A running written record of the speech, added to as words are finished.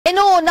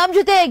ನಮ್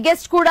ಜೊತೆ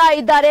ಗೆಸ್ಟ್ ಕೂಡ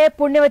ಇದ್ದಾರೆ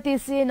ಪುಣ್ಯವತಿ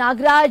ಸಿ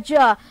ನಾಗರಾಜ್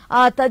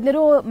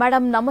ತಜ್ಞರು.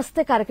 ಮೇಡಮ್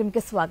ನಮಸ್ತೆ,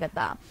 ಕಾರ್ಯಕ್ರಮಕ್ಕೆ ಸ್ವಾಗತ.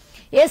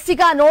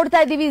 ಈಗ ನೋಡ್ತಾ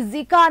ಇದೀವಿ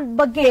ಜಿಕಾ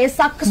ಬಗ್ಗೆ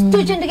ಸಾಕಷ್ಟು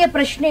ಜನರಿಗೆ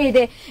ಪ್ರಶ್ನೆ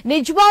ಇದೆ.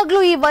 ನಿಜವಾಗ್ಲೂ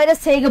ಈ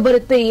ವೈರಸ್ ಹೇಗೆ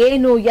ಬರುತ್ತೆ,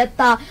 ಏನು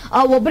ಎತ್ತ,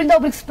 ಒಬ್ಬರಿಂದ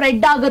ಒಬ್ರಿಗೆ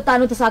ಸ್ಪ್ರೆಡ್ ಆಗುತ್ತಾ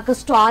ಅನ್ನೋ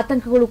ಸಾಕಷ್ಟು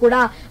ಆತಂಕಗಳು ಕೂಡ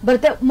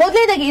ಬರುತ್ತೆ.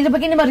 ಮೊದಲನೇದಾಗಿ ಇದ್ರ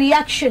ಬಗ್ಗೆ ನಿಮ್ಮ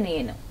ರಿಯಾಕ್ಷನ್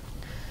ಏನು?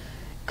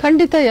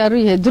 ಖಂಡಿತ ಯಾರು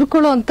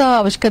ಹೆದರ್ಕೊಳ್ಳುವಂತ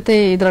ಅವಶ್ಯಕತೆ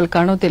ಇದ್ರಲ್ಲಿ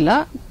ಕಾಣೋದಿಲ್ಲ.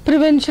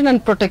 ಪ್ರಿವೆನ್ಷನ್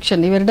ಅಂಡ್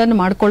ಪ್ರೊಟೆಕ್ಷನ್ ಇವೆರಡನ್ನು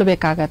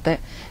ಮಾಡ್ಕೊಳ್ಬೇಕಾಗತ್ತೆ.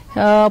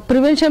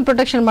 ಪ್ರಿವೆನ್ಷನ್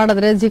ಪ್ರೊಟೆಕ್ಷನ್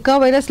ಮಾಡಿದ್ರೆ Zika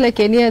virus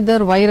like any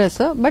other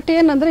virus, but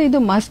ಏನಂದ್ರೆ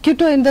ಇದು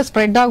ಮಸ್ಕಿಟೋ ಇಂದ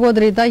ಸ್ಪ್ರೆಡ್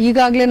ಆಗೋದ್ರಿಂದ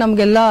ಈಗಾಗಲೇ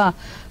ನಮ್ಗೆಲ್ಲ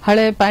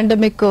ಹಳೆ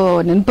ಪ್ಯಾಂಡಮಿಕ್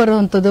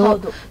ನೆನಪರುವಂತದ್ದು.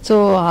 ಸೊ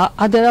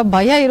ಅದರ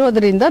ಭಯ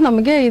ಇರೋದ್ರಿಂದ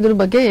ನಮಗೆ ಇದ್ರ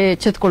ಬಗ್ಗೆ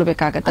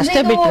ಎಚ್ಚೆತ್ಕೊಳ್ಬೇಕಾಗತ್ತೆ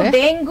ಅಷ್ಟೇ. ಬಿಟ್ರೆ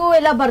ಡೆಂಗು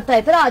ಎಲ್ಲ ಬರ್ತಾ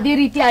ಇದ್ರೆ ಅದೇ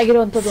ರೀತಿ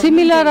ಆಗಿರುವಂತದ್ದು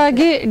ಸಿಮಿಲರ್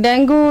ಆಗಿ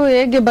ಡೆಂಗು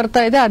ಹೇಗೆ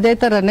ಬರ್ತಾ ಇದೆ ಅದೇ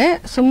ತರನೇ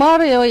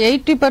ಸುಮಾರು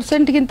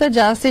 80% ಗಿಂತ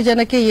ಜಾಸ್ತಿ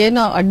ಜನಕ್ಕೆ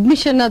ಏನು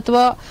ಅಡ್ಮಿಷನ್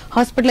ಅಥವಾ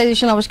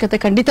ಹಾಸ್ಪಿಟಲೈಸೇಷನ್ ಅವಶ್ಯಕತೆ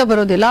ಖಂಡಿತ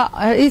ಬರೋದಿಲ್ಲ.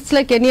 It's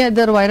like any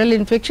other viral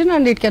infection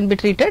and it can be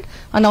treated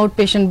on out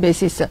patient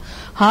basis.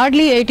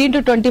 Hardly 18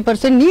 to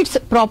 20% needs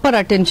proper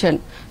attention.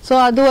 So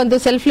ಅದು ಒಂದು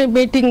ಸೆಲ್ಫ್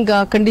ಲಿಮಿಟಿಂಗ್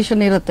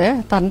ಕಂಡೀಷನ್ ಇರುತ್ತೆ,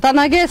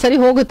 ತಾನಾಗೆ ಸರಿ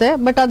ಹೋಗುತ್ತೆ.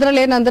 ಬಟ್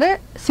ಅದ್ರಲ್ಲಿ ಏನಂದ್ರೆ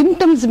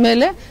ಸಿಂಪ್ಟಮ್ಸ್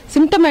ಮೇಲೆ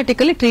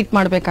ಸಿಂಪ್ಟಮ್ಯಾಟಿಕಲಿ ಟ್ರೀಟ್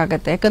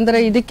ಮಾಡಬೇಕಾಗತ್ತೆ. ಯಾಕಂದ್ರೆ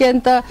ಇದಕ್ಕೆ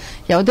ಅಂತ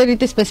ಯಾವುದೇ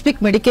ರೀತಿ ಸ್ಪೆಸಿಫಿಕ್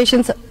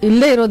ಮೆಡಿಕೇಶನ್ಸ್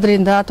ಇಲ್ಲದೆ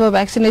ಇರೋದ್ರಿಂದ ಅಥವಾ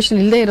ವ್ಯಾಕ್ಸಿನೇಷನ್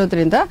ಇಲ್ಲದೆ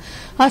ಇರೋದ್ರಿಂದ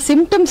ಆ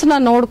ಸಿಂಪ್ಟಮ್ಸ್ ನ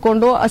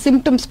ನೋಡಿಕೊಂಡು ಆ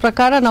ಸಿಂಪ್ಟಮ್ಸ್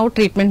ಪ್ರಕಾರ ನಾವು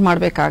ಟ್ರೀಟ್ಮೆಂಟ್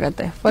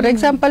ಮಾಡಬೇಕಾಗತ್ತೆ. ಫಾರ್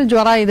ಎಕ್ಸಾಂಪಲ್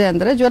ಜ್ವರ ಇದೆ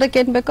ಅಂದ್ರೆ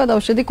ಜ್ವರಕ್ಕೆ ಏನ್ ಬೇಕೋ ಅದು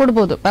ಔಷಧಿ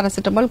ಕೊಡಬಹುದು,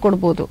 ಪ್ಯಾರಾಸಿಟಮಾಲ್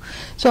ಕೊಡಬಹುದು.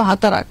 ಸೊ ಆ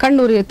ತರ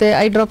ಕಣ್ಣು ಉರಿಯುತ್ತೆ,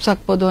 ಐ ಡ್ರಾಪ್ಸ್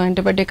ಹಾಕ್ಬೋದು,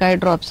 ಆಂಟಿಬಯೋಟಿಕ್ ಐ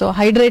ಡ್ರಾಪ್ಸ್,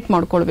 ಹೈಡ್ರೇಟ್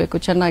ಮಾಡ್ಕೊಳ್ಬೇಕು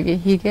ಚೆನ್ನಾಗಿ,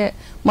 ಹೀಗೆ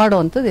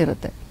ಮಾಡುವಂತದ್ದು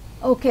ಇರುತ್ತೆ.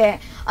 ಓಕೆ,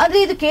 ಆದ್ರೆ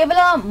ಇದು ಕೇವಲ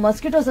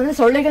ಮಸ್ಕಿಟೋಸ್ ಅಂದ್ರೆ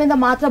ಸೊಳ್ಳೆಗಳಿಂದ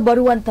ಮಾತ್ರ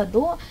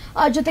ಬರುವಂತದ್ದು.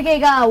 ಜೊತೆಗೆ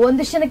ಈಗ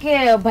ಒಂದಿಷ್ಟು ಜನಕ್ಕೆ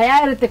ಭಯ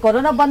ಇರುತ್ತೆ,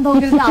 ಕೊರೋನಾ ಬಂದ್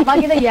ಹೋಗಿರುತ್ತೆ,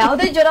 ಅವಾಗಿಂದ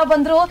ಯಾವುದೇ ಜ್ವರ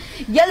ಬಂದ್ರು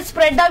ಎಲ್ಲಿ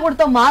ಸ್ಪ್ರೆಡ್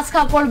ಆಗ್ಬಿಡ್ತಾವ, ಮಾಸ್ಕ್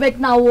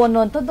ಹಾಕೊಳ್ಬೇಕು ನಾವು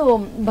ಅನ್ನುವಂಥದ್ದು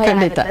ಭಯ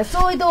ಇರುತ್ತೆ.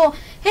 ಸೊ ಇದು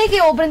ಹೇಗೆ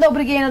ಒಬ್ಬರಿಂದ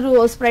ಒಬ್ರಿಗೆ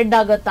ಏನಾದ್ರು ಸ್ಪ್ರೆಡ್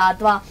ಆಗುತ್ತಾ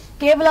ಅಥವಾ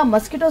ಕೇವಲ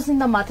ಮಸ್ಕಿಟೋಸ್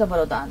ಇಂದ ಮಾತ್ರ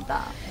ಬರೋದಾ ಅಂತ?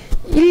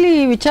 ಇಲ್ಲಿ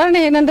ವಿಚಾರಣೆ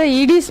ಏನಂದ್ರೆ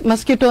ಈಡೀಸ್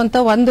ಮಸ್ಕಿಟೋ ಅಂತ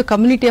ಒಂದು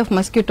ಕಮ್ಯುನಿಟಿ ಆಫ್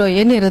ಮಸ್ಕಿಟೋ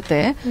ಏನಿರುತ್ತೆ,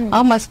 ಆ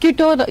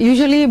ಮಸ್ಕಿಟೋ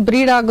ಯೂಶಲಿ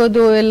ಬ್ರೀಡ್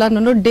ಆಗೋದು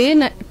ಎಲ್ಲಾನು ಡೇ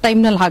ಟೈಮ್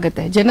ನಲ್ಲಿ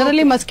ಆಗುತ್ತೆ.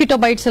 ಜನರಲಿ ಮಸ್ಕಿಟೋ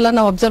ಬೈಟ್ಸ್ ಎಲ್ಲ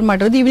ನಾವು ಅಬ್ಸರ್ವ್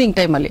ಮಾಡಿರೋದು ಈವ್ನಿಂಗ್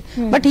ಟೈಮ್ ಅಲ್ಲಿ,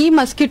 ಬಟ್ ಈ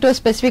ಮಸ್ಕಿಟೋ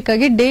ಸ್ಪೆಸಿಫಿಕ್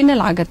ಆಗಿ ಡೇ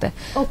ನಲ್ಲಿ ಆಗುತ್ತೆ.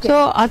 ಸೊ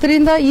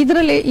ಅದರಿಂದ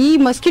ಇದರಲ್ಲಿ ಈ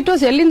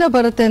ಮಸ್ಕಿಟೋಸ್ ಎಲ್ಲಿಂದ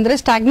ಬರುತ್ತೆ ಅಂದ್ರೆ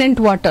ಸ್ಟಾಗ್ನೆಂಟ್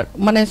ವಾಟರ್,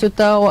 ಮನೆ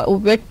ಸುತ್ತ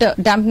ವೆಟ್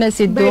ಡ್ಯಾಂಪ್ನೆಸ್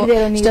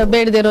ಇದ್ದು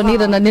ಬೇಡದಿರೋ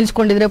ನೀರನ್ನ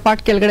ನಿಲ್ಸ್ಕೊಂಡಿದ್ರೆ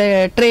ಪಾಟ್ ಕೆಳಗಡೆ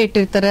ಟ್ರೇ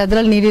ಇಟ್ಟಿರ್ತಾರೆ,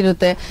 ಅದ್ರಲ್ಲಿ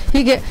ನೀರಿರುತ್ತೆ,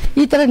 ಹೀಗೆ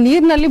ಈ ತರ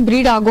ನೀರಿನಲ್ಲಿ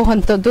ಬ್ರೀಡ್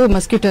ಆಗುವಂತದ್ದು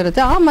ಮಸ್ಕಿಟೋ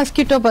ಇರುತ್ತೆ. ಆ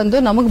ಮಸ್ಕಿಟೋ ಬಂದು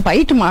ನಮಗೆ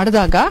ಬೈಟ್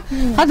ಮಾಡಿದಾಗ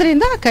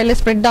ಅದರಿಂದ ಕೈಲೇ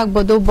ಸ್ಪ್ರೆಡ್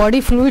ಆಗ್ಬೋದು, ಬಾಡಿ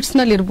ಫ್ಲೂಯಿಡ್ಸ್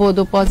ನಲ್ಲಿ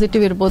ಇರ್ಬೋದು,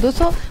 ಪಾಸಿಟಿವ್ ಇರ್ಬೋದು.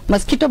 ಸೊ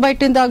ಮಸ್ಕಿಟೋ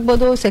ಬೈಟ್ ಇಂದ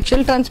ಆಗ್ಬೋದು,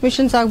 ಸೆಕ್ಷುಯಲ್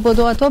ಟ್ರಾನ್ಸ್ಮಿಷನ್ಸ್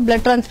ಆಗ್ಬೋದು, ಅಥವಾ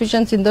ಬ್ಲಡ್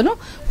ಟ್ರಾನ್ಸ್ಮಿಷನ್ಸ್ ಇಂದನೂ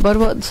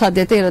ಬರುವ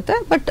ಸಾಧ್ಯತೆ ಇರುತ್ತೆ.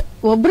 ಬಟ್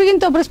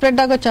ಒಬ್ರಿಗಿಂತ ಒಬ್ರು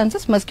ಸ್ಪ್ರೆಡ್ ಆಗೋ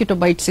ಚಾನ್ಸಸ್ ಮಸ್ಕಿಟೋ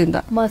ಬೈಟ್ಸ್ ಇಂದ.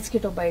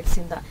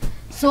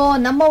 ಸೊ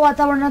ನಮ್ಮ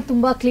ವಾತಾವರಣ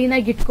ತುಂಬಾ ಕ್ಲೀನ್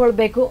ಆಗಿ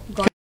ಇಟ್ಕೊಳ್ಬೇಕು,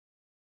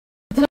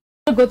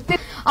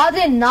 ಗೊತ್ತಿಲ್ಲ,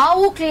 ಆದ್ರೆ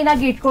ನಾವು ಕ್ಲೀನ್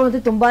ಆಗಿ ಇಟ್ಕೊಳ್ಳೋದು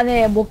ತುಂಬಾನೇ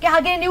ಮುಖ್ಯ.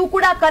 ಹಾಗೆ ನೀವು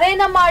ಕೂಡ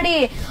ಕರೆಯನ್ನ ಮಾಡಿ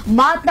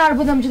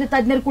ಮಾತನಾಡಬಹುದು, ನಮ್ಮ ಜೊತೆ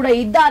ತಜ್ಞರು ಕೂಡ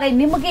ಇದ್ದಾರೆ.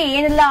 ನಿಮಗೆ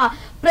ಏನೆಲ್ಲ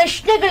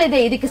ಪ್ರಶ್ನೆಗಳಿದೆ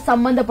ಇದಕ್ಕೆ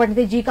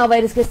ಸಂಬಂಧಪಟ್ಟಂತೆ, ಜಿಕಾ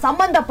ವೈರಸ್ಗೆ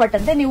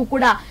ಸಂಬಂಧಪಟ್ಟಂತೆ ನೀವು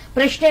ಕೂಡ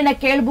ಪ್ರಶ್ನೆಯನ್ನ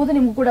ಕೇಳಬಹುದು,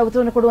 ನಿಮ್ಗೂ ಕೂಡ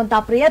ಉತ್ತರವನ್ನು ಕೊಡುವಂತಹ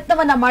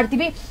ಪ್ರಯತ್ನವನ್ನ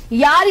ಮಾಡ್ತೀವಿ.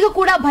 ಯಾರಿಗೂ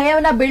ಕೂಡ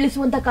ಭಯವನ್ನ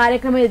ಬೆಳೆಸುವಂತಹ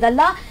ಕಾರ್ಯಕ್ರಮ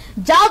ಇದಲ್ಲ,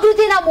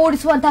 ಜಾಗೃತಿಯನ್ನ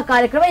ಮೂಡಿಸುವಂತಹ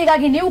ಕಾರ್ಯಕ್ರಮ.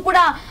 ಹೀಗಾಗಿ ನೀವು ಕೂಡ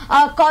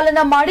ಕಾಲ್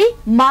ಅನ್ನ ಮಾಡಿ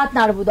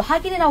ಮಾತನಾಡಬಹುದು.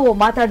 ಹಾಗೆಯೇ ನಾವು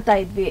ಮಾತಾಡ್ತಾ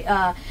ಇದ್ವಿ,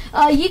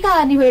 ಈಗ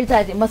ನೀವು ಹೇಳ್ತಾ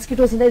ಇದ್ರಿ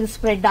ಮಸ್ಕಿಟೋಸ್ ಇಂದ ಇದು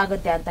ಸ್ಪ್ರೆಡ್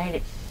ಆಗುತ್ತೆ ಅಂತ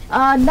ಹೇಳಿ.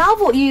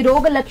 ನಾವು ಈ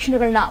ರೋಗ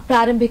ಲಕ್ಷಣಗಳನ್ನ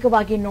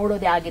ಪ್ರಾರಂಭಿಕವಾಗಿ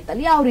ನೋಡೋದೇ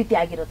ಆಗಿತ್ತಲ್ಲಿ ಯಾವ ರೀತಿ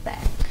ಆಗಿರುತ್ತೆ?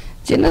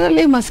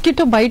 ಜನರಲಿ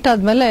ಮಸ್ಕಿಟೋ ಬೈಟ್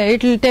ಆದ್ಮೇಲೆ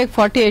it will take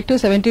 48 to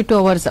 72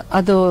 hours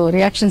ಅದು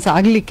ರಿಯಾಕ್ಷನ್ಸ್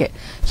ಆಗ್ಲಿಕ್ಕೆ.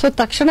 ಸೊ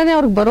ತಕ್ಷಣನೇ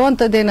ಅವ್ರಿಗೆ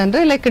ಬರುವಂತದ್ದು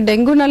ಏನಂದ್ರೆ ಲೈಕ್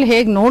ಡೆಂಗೂನಲ್ಲಿ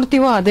ಹೇಗ್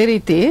ನೋಡ್ತೀವೋ ಅದೇ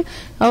ರೀತಿ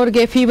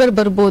ಅವ್ರಿಗೆ ಫೀವರ್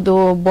ಬರ್ಬೋದು,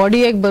 ಬಾಡಿ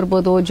ಏಕ್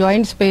ಬರ್ಬೋದು,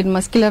 ಜಾಯಿಂಟ್ಸ್ ಪೇನ್,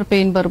 ಮಸ್ಕ್ಯುಲರ್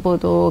ಪೇನ್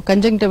ಬರ್ಬೋದು,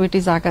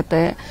 ಕಂಜಂಕ್ಟಿವಿಟೀಸ್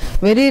ಆಗತ್ತೆ.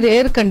 ವೆರಿ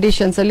ರೇರ್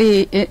ಕಂಡೀಷನ್ಸ್ ಅಲ್ಲಿ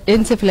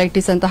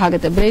ಎನ್ಸೆಫಲೈಟಿಸ್ ಅಂತ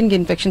ಆಗುತ್ತೆ, ಬ್ರೈನ್ಗೆ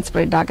ಇನ್ಫೆಕ್ಷನ್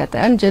ಸ್ಪ್ರೆಡ್ ಆಗತ್ತೆ.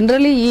 ಅಂಡ್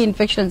ಜನರಲಿ ಈ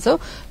ಇನ್ಫೆಕ್ಷನ್ಸ್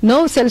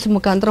ನರ್ವ್ ಸೆಲ್ಸ್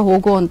ಮುಖಾಂತರ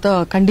ಹೋಗುವಂತ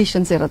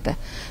ಕಂಡೀಷನ್ಸ್ ಇರುತ್ತೆ.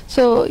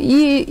 ಸೊ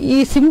ಈ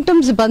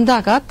ಸಿಂಪ್ಟಮ್ಸ್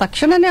ಬಂದಾಗ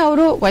ತಕ್ಷಣನೇ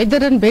ಅವರು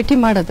ವೈದ್ಯರನ್ನು ಭೇಟಿ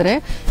ಮಾಡಿದ್ರೆ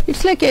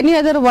it's like any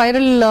other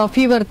viral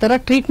fever ತರ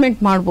ಟ್ರೀಟ್ಮೆಂಟ್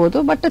ಮಾಡಬಹುದು.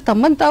 ಬಟ್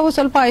ತಮ್ಮನ್ನು ತಾವು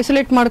ಸ್ವಲ್ಪ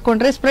ಐಸೋಲೇಟ್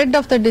ಮಾಡ್ಕೊಂಡ್ರೆ ಸ್ಪ್ರೆಡ್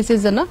ಆಫ್ ದ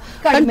ಡಿಸೀಸ್ ಅನ್ನ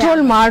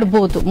ಕಂಟ್ರೋಲ್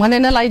ಮಾಡಬಹುದು.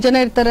 ಮನೆಯಲ್ಲಿ 5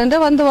 ಜನ ಇರ್ತಾರೆ ಅಂದ್ರೆ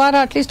ಒಂದು ವಾರ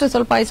ಅಟ್ಲೀಸ್ಟ್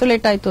ಸ್ವಲ್ಪ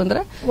ಐಸೋಲೇಟ್ ಆಯ್ತು ಅಂದ್ರೆ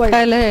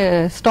ಕಾಯಿಲೆ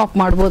ಸ್ಟಾಪ್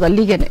ಮಾಡಬಹುದು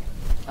ಅಲ್ಲಿಗೆನೆ.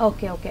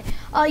 ಓಕೆ,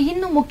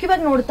 ಇನ್ನು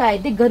ಮುಖ್ಯವಾಗಿ ನೋಡ್ತಾ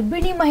ಇದ್ದೆ,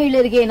 ಗರ್ಭಿಣಿ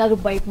ಮಹಿಳೆಯರಿಗೆ ಏನಾದ್ರು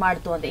ಬೈಟ್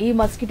ಮಾಡ್ತು ಅಂದ್ರೆ, ಈ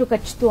ಮಸ್ಕಿಟೋ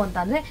ಕಚ್ಚಿತು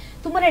ಅಂತಂದ್ರೆ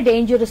ತುಂಬಾನೇ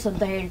ಡೇಂಜರಸ್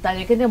ಅಂತ ಹೇಳ್ತಾರೆ.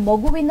 ಯಾಕಂದ್ರೆ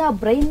ಮಗುವಿನ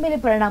ಬ್ರೈನ್ ಮೇಲೆ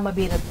ಪರಿಣಾಮ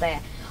ಬೀರುತ್ತೆ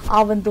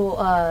ಆ ಒಂದು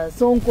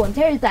ಸೋಂಕು ಅಂತ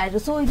ಹೇಳ್ತಾ ಇದ್ರು.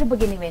 ಸೊ ಇದ್ರ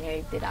ಬಗ್ಗೆ ನೀವೇನ್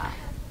ಹೇಳ್ತೀರಾ?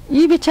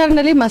 ಈ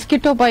ವಿಚಾರಣೆಯಲ್ಲಿ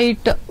ಮಸ್ಕಿಟೋ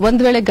ಬೈಟ್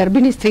ಒಂದ್ ವೇಳೆ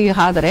ಗರ್ಭಿಣಿ ಸ್ತ್ರೀ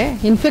ಆದ್ರೆ,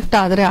 ಇನ್ಫೆಕ್ಟ್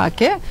ಆದ್ರೆ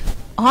ಆಕೆ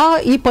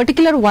ಈ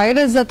ಪರ್ಟಿಕ್ಯುಲರ್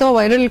ವೈರಸ್ ಅಥವಾ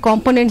ವೈರಲ್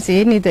ಕಾಂಪೋನೆಂಟ್ಸ್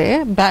ಏನಿದೆ,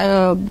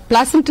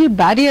 ಪ್ಲಾಸೆಂಟಲ್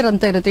ಬ್ಯಾರಿಯರ್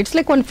ಅಂತ ಇರುತ್ತೆ. ಇಟ್ಸ್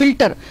ಲೈಕ್ ಒಂದು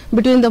filter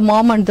between the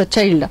ma'am and the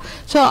child.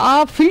 So ಆ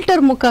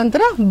ಫಿಲ್ಟರ್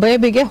ಮುಖಾಂತರ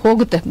ಬೇಬಿಗೆ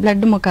ಹೋಗುತ್ತೆ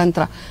ಬ್ಲಡ್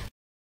ಮುಖಾಂತರ.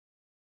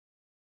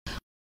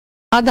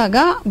 ಆದಾಗ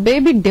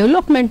ಬೇಬಿ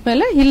ಡೆವಲಪ್ಮೆಂಟ್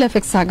ಮೇಲೆ ಇಲ್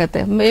ಎಫೆಕ್ಟ್ಸ್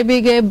ಆಗುತ್ತೆ.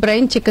 ಬೇಬಿಗೆ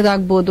ಬ್ರೈನ್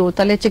ಚಿಕ್ಕದಾಗಬಹುದು,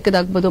 ತಲೆ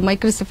ಚಿಕ್ಕದಾಗಬಹುದು,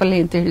 ಮೈಕ್ರೋಸೆಫಲಿ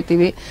ಅಂತ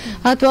ಹೇಳ್ತೀವಿ,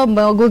 ಅಥವಾ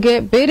ಮಗುಗೆ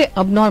ಬೇರೆ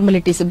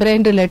ಅಬ್ನಾರ್ಮಲಿಟೀಸ್,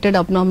 ಬ್ರೈನ್ ರಿಲೇಟೆಡ್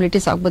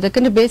ಅಬ್ನಾರ್ಮಲಿಟೀಸ್ ಆಗಬಹುದು.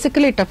 ಯಾಕಂದ್ರೆ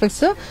basically it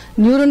affects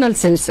neuronal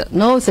cells,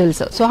 nerve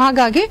cells. So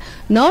ಹಾಗಾಗಿ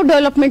ನರ್ವ್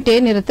ಡೆವಲಪ್ಮೆಂಟ್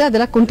ಏನಿರುತ್ತೆ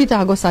ಅದೆಲ್ಲ ಕುಂಠಿತ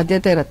ಆಗೋ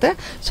ಸಾಧ್ಯತೆ ಇರುತ್ತೆ.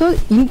 ಸೊ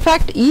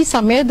ಇನ್ಫ್ಯಾಕ್ಟ್ ಈ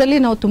ಸಮಯದಲ್ಲಿ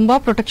ನಾವು ತುಂಬಾ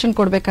ಪ್ರೊಟೆಕ್ಷನ್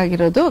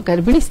ಕೊಡಬೇಕಾಗಿರೋದು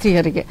ಗರ್ಭಿಣಿ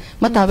ಸ್ತ್ರೀಯರಿಗೆ,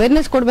 ಮತ್ತೆ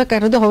ಅವೇರ್ನೆಸ್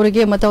ಕೊಡಬೇಕಾಗಿರೋದು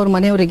ಅವರಿಗೆ ಮತ್ತೆ ಅವ್ರ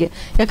ಮನೆಯವರಿಗೆ.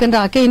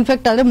 ಯಾಕಂದ್ರೆ ಆಕೆ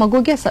ಇನ್ಫೆಕ್ಟ್ ಆದ್ರೆ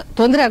ಮಗುಗೆ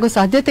ತೊಂದರೆ ಆಗೋ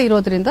ಸಾಧ್ಯತೆ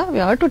ಇರೋದ್ರಿಂದ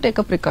we have to take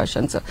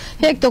precautions.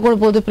 ಹೇಗೆ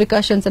ತಗೊಳ್ಬಹುದು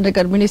ಪ್ರಿಕಾಷನ್ಸ್ ಅಂದ್ರೆ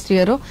ಗರ್ಭಿಣಿ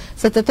ಸ್ತ್ರೀಯರು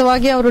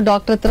ಸತತವಾಗಿ ಅವರು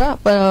ಡಾಕ್ಟರ್ ಹತ್ರ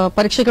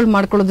ಪರೀಕ್ಷೆಗಳು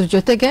ಮಾಡ್ಕೊಳ್ಳೋದ್ರ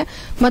ಜೊತೆಗೆ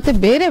ಮತ್ತೆ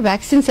ಬೇರೆ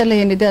ವ್ಯಾಕ್ಸಿನ್ಸ್ ಎಲ್ಲ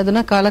ಏನಿದೆ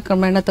ಅದನ್ನ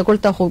ಕಾಲಕ್ರಮೇಣ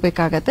ತಗೊಳ್ತಾ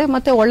ಹೋಗ್ಬೇಕಾಗತ್ತೆ.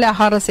 ಮತ್ತೆ ಒಳ್ಳೆ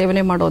ಆಹಾರ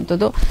ಸೇವನೆ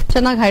ಮಾಡುವಂಥದ್ದು,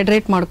 ಚೆನ್ನಾಗಿ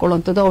ಹೈಡ್ರೇಟ್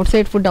ಮಾಡ್ಕೊಳ್ಳುವಂಥದ್ದು,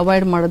 ಔಟ್ಸೈಡ್ ಫುಡ್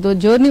ಅವಾಯ್ಡ್ ಮಾಡೋದು,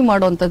 ಜರ್ನಿ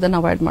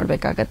ಮಾಡುವಂಥದ್ದನ್ನ ಅವಾಯ್ಡ್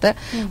ಮಾಡಬೇಕಾಗತ್ತೆ.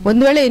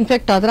 ಒಂದ್ ವೇಳೆ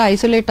ಇನ್ಫೆಕ್ಟ್ ಆದ್ರೆ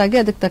ಐಸೋಲೇಟ್ ಆಗಿ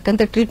ಅದಕ್ಕೆ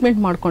ತಕ್ಕಂತೆ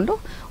ಟ್ರೀಟ್ಮೆಂಟ್ ಮಾಡಿಕೊಂಡು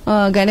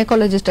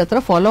ಗೈನಕಾಲಜಿಸ್ಟ್ ಹತ್ರ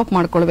ಫಾಲೋ ಅಪ್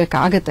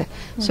ಮಾಡ್ಕೊಳ್ಬೇಕಾಗತ್ತೆ.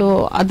 ಸೊ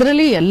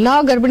ಅದರಲ್ಲಿ ಎಲ್ಲಾ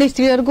ಗರ್ಭಿಣಿ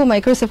ಸ್ತ್ರೀಯರಿಗೂ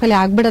ಮೈಕ್ರೋಸೆಫಲಿ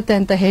ಆಗ್ಬಿಡತ್ತೆ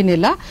ಅಂತ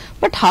ಏನಿಲ್ಲ,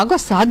 ಬಟ್ ಆಗೋ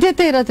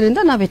ಸಾಧ್ಯತೆ ಇರೋದ್ರಿಂದ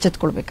ನಾವ್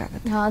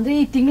ಎಚ್ಚೆತ್ಕೊಳ್ಬೇಕಾಗತ್ತೆ. ಅಂದ್ರೆ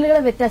ಈ ತಿಂಗಳ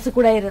ವ್ಯತ್ಯಾಸ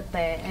ಕೂಡ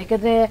ಇರುತ್ತೆ.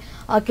 ಯಾಕಂದ್ರೆ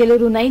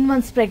ಕೆಲವರು 9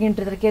 ಮಂತ್ಸ್ ಪ್ರೆಗ್ನೆಂಟ್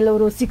ಇರ್ತಾರೆ,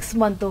 ಕೆಲವರು 6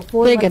 ಮಂತ್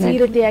 4 ಮಂತ್ಸ್ ಈ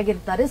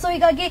ರೀತಿಯಾಗಿರ್ತಾರೆ. ಸೊ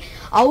ಹೀಗಾಗಿ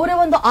ಅವರ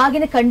ಒಂದು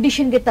ಆಗಿನ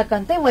ಕಂಡೀಷನ್ಗೆ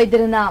ತಕ್ಕಂತೆ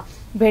ವೈದ್ಯರನ್ನ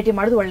ಭೇಟಿ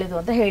ಮಾಡೋದು ಒಳ್ಳೇದು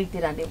ಅಂತ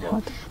ಹೇಳ್ತೀರಾ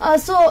ನೀವು.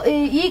 ಸೊ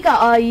ಈಗ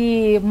ಈ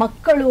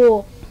ಮಕ್ಕಳು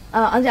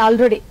ಅಂದ್ರೆ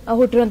ಆಲ್ರೆಡಿ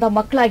ಹುಟ್ಟಿರುವಂತಹ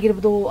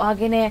ಮಕ್ಕಳಾಗಿರ್ಬೋದು,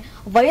 ಹಾಗೇನೆ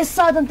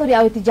ವಯಸ್ಸಾದಂತವ್ರು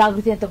ಯಾವ ರೀತಿ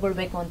ಜಾಗೃತಿ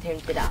ತಗೊಳ್ಬೇಕು ಅಂತ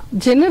ಹೇಳ್ತೀರಾ?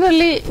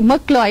 ಜನರಲಿ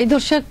ಮಕ್ಕಳು 5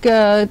 ವರ್ಷ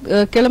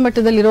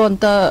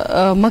ಕೆಳಮಟ್ಟದಲ್ಲಿರುವಂತ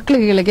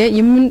ಮಕ್ಕಳುಗಳಿಗೆ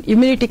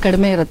ಇಮ್ಯುನಿಟಿ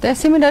ಕಡಿಮೆ ಇರುತ್ತೆ.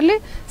 ಸಿಮಿಲರ್ಲಿ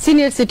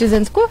ಸೀನಿಯರ್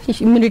ಸಿಟಿಸನ್ಸ್ಗೂ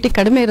ಇಮ್ಯುನಿಟಿ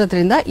ಕಡಿಮೆ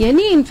ಇರೋದ್ರಿಂದ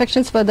any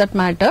infections for that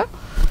matter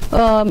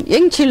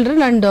Young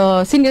children and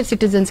senior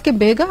citizens ಗೆ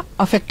ಬೇಗ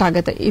ಅಫೆಕ್ಟ್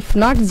ಆಗುತ್ತೆ. If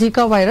not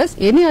Zika virus,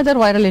 any other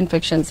viral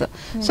infections.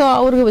 So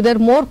ಅವ್ರಿಗೆ they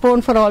are more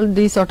prone for all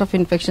the sort of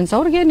infections.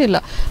 ಅವ್ರಿಗೇನಿಲ್ಲ,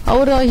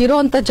 ಅವರ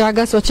ಇರುವಂತ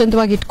ಜಾಗ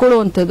ಸ್ವಚ್ಛಂದವಾಗಿ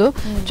ಇಟ್ಕೊಳ್ಳುವಂಥದ್ದು,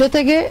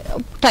 ಜೊತೆಗೆ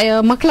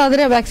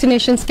ಮಕ್ಕಳಾದ್ರೆ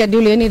ವ್ಯಾಕ್ಸಿನೇಷನ್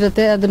ಸ್ಕೆಡ್ಯೂಲ್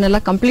ಏನಿರುತ್ತೆ ಅದನ್ನೆಲ್ಲ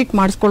ಕಂಪ್ಲೀಟ್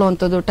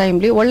ಮಾಡಿಸ್ಕೊಳ್ಳುವಂಥದ್ದು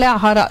ಟೈಮ್ಲಿ. ಒಳ್ಳೆ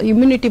ಆಹಾರ,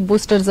 ಇಮ್ಯುನಿಟಿ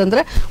ಬೂಸ್ಟರ್ಸ್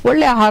ಅಂದ್ರೆ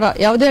ಒಳ್ಳೆ ಆಹಾರ,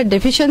 ಯಾವುದೇ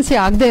ಡೆಫಿಷಿಯನ್ಸಿ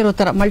ಆಗದೆ ಇರೋ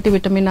ತರ,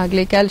 ಮಲ್ಟಿವಿಟಮಿನ್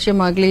ಆಗಲಿ,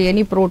 ಕ್ಯಾಲ್ಸಿಯಂ ಆಗಲಿ,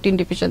 ಎನಿ ಪ್ರೋಟೀನ್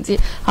ಡೆಫಿಷಿಯನ್ಸಿ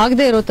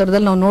ಆಗದೆ ಇರೋ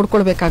ತರದಲ್ಲಿ ನಾವು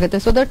ನೋಡ್ಕೊಳ್ಬೇಕಾಗುತ್ತೆ.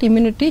 ಸೊ ದಟ್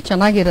ಇಮ್ಯುನಿಟಿ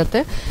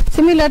ಚೆನ್ನಾಗಿರುತ್ತೆ.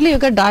 ಸಿಮಿಲರ್ಲಿ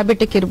ಈಗ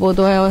ಡಯಾಬಿಟಿಕ್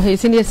ಇರ್ಬೋದು,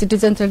 ಸೀನಿಯರ್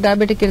ಸಿಟಿಸನ್ಸ್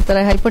ಡಯಾಬಿಟಿಕ್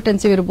ಇರ್ತಾರೆ,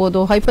 ಹೈಪರ್ಟೆನ್ಸಿವ್ ಇರ್ಬೋದು,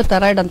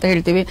 ಹೈಪರ್ಥೈರಾಯ್ಡ್ ಅಂತ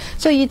ಹೇಳ್ತೀವಿ.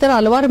 ಸೊ ಈ ತರ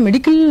ಹಲವಾರು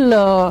ಮೆಡಿಕಲ್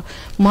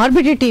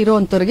ಮಾರ್ಬಿಡಿಟಿ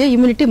ಇರುವಂತವರಿಗೆ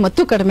ಇಮ್ಯುನಿಟಿ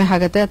ಮತ್ತೂ ಕಡಿಮೆ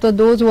ಆಗುತ್ತೆ. ಅಥವಾ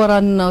those were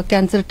on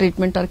cancer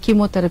treatment R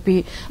chemotherapy,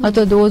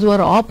 ಅಥವಾ those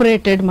were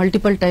operated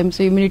multiple times,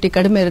 immunity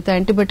ಕಡಿಮೆ ಇರುತ್ತೆ,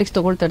 ಆಂಟಿಬಯೋಟಿಕ್ಸ್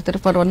ತಗೊಳ್ತಾ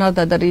ಇರ್ತಾರೆ for one are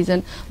the other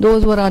reason,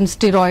 those were on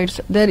steroids,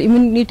 there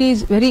immunity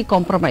is very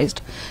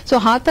compromised. So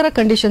ಆ ತರ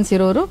ಕಂಡೀಷನ್ಸ್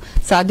ಇರೋರು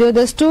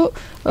ಸಾಧ್ಯವಾದಷ್ಟು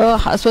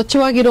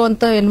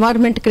ಸ್ವಚ್ಛವಾಗಿರುವಂತ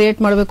environment create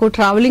ಮಾಡಬೇಕು,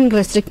 ಟ್ರಾವೆಲಿಂಗ್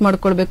ರೆಸ್ಟ್ರಿಕ್ಟ್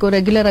ಮಾಡ್ಕೊಳ್ಬೇಕು,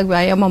 ರೆಗ್ಯುಲರ್ ಆಗಿ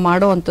ವ್ಯಾಯಾಮ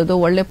ಮಾಡುವಂಥದ್ದು,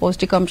 ಒಳ್ಳೆ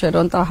ಪೌಷ್ಟಿಕಾಂಶ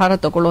ಇರುವಂತಹ ಆಹಾರ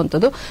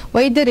ತಗೊಳ್ಳುವಂಥದ್ದು.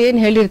 ವೈದ್ಯರು ಏನ್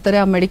ಹೇಳಿರ್ತಾರೆ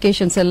ಆ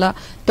ಮೆಡಿಕೇಶನ್ಸ್ ಎಲ್ಲ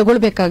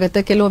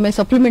ತಗೊಳ್ಬೇಕಾಗತ್ತೆ. ಕೆಲವೊಮ್ಮೆ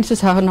ಸಪ್ಲಿಮೆಂಟ್ಸ್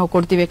ಸಹ ನಾವು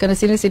ಕೊಡ್ತೀವಿ, ಯಾಕಂದ್ರೆ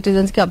ಸೀನಿಯರ್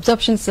ಸಿಟಿಸನ್ಸ್ಗೆ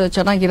ಅಬ್ಸಾರ್ಪ್ಷನ್ಸ್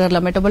ಚೆನ್ನಾಗಿರಲ್ಲ,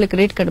 ಮೆಟಬಾಲಿಕ್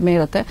ರೇಟ್ ಕಡಿಮೆ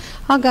ಇರುತ್ತೆ.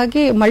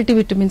 ಹಾಗಾಗಿ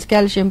ಮಲ್ಟಿವಿಟಮಿನ್ಸ್,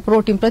 ಕ್ಯಾಲ್ಸಿಯಂ,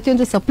 ಪ್ರೋಟೀನ್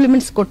ಪ್ರತಿಯೊಂದು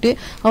ಸಪ್ಲಿಮೆಂಟ್ಸ್ ಕೊಟ್ಟು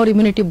ಅವ್ರ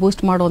ಇಮ್ಯುನಿಟಿ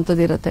ಬೂಸ್ಟ್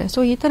ಮಾಡುವಂಥದ್ದು ಇರುತ್ತೆ.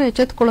 ಸೊ ಈ ತರ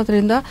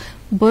ಎಚ್ಚೆತ್ಕೊಳ್ಳೋದ್ರಿಂದ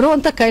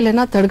ಬರುವಂತ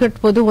ಕಾಯಿಲೆನ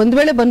ತಡೆಗಟ್ಟಬಹುದು. ಒಂದ್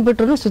ವೇಳೆ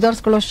ಬಂದ್ಬಿಟ್ರು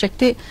ಸುಧಾರಿಸಿಕೊಳ್ಳೋ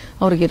ಶಕ್ತಿ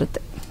ಅವ್ರಿಗಿರುತ್ತೆ.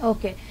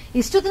 ಓಕೆ,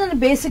 ಇಷ್ಟೊತ್ತು ನಾನು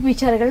ಬೇಸಿಕ್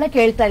ವಿಚಾರಗಳನ್ನ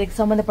ಕೇಳ್ತಾ ಇದಕ್ಕೆ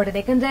ಸಂಬಂಧಪಟ್ಟಿದೆ.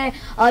 ಯಾಕಂದ್ರೆ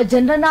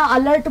ಜನರನ್ನ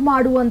ಅಲರ್ಟ್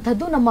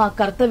ಮಾಡುವಂತದ್ದು ನಮ್ಮ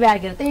ಕರ್ತವ್ಯ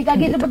ಆಗಿರುತ್ತೆ.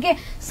 ಹೀಗಾಗಿ ಇದ್ರ ಬಗ್ಗೆ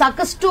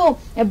ಸಾಕಷ್ಟು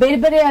ಬೇರೆ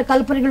ಬೇರೆ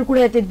ಕಲ್ಪನೆಗಳು ಕೂಡ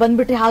ಇರುತ್ತೆ.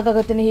 ಬಂದ್ಬಿಟ್ರೆ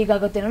ಹಾಗಾಗತ್ತೇನೆ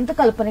ಹೀಗಾಗತ್ತೇನೋ ಅಂತ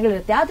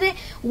ಕಲ್ಪನೆಗಳಿರುತ್ತೆ. ಆದ್ರೆ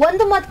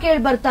ಒಂದು ಮಾತು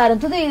ಕೇಳಿ ಬರ್ತಾ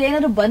ಇರೋಂಥದ್ದು,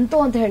 ಇದೇನಾದ್ರು ಬಂತು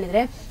ಅಂತ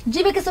ಹೇಳಿದ್ರೆ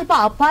ಜೀವಕ್ಕೆ ಸ್ವಲ್ಪ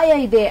ಅಪಾಯ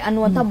ಇದೆ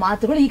ಅನ್ನುವಂತ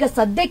ಮಾತುಗಳು ಈಗ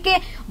ಸದ್ಯಕ್ಕೆ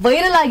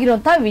ವೈರಲ್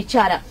ಆಗಿರುವಂತಹ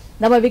ವಿಚಾರ.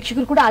 ನಮ್ಮ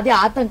ವೀಕ್ಷಕರು ಕೂಡ ಅದೇ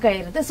ಆತಂಕ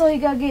ಇರುತ್ತೆ. ಸೊ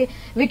ಹೀಗಾಗಿ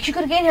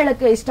ವೀಕ್ಷಕರಿಗೆ ಏನ್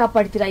ಹೇಳಕ್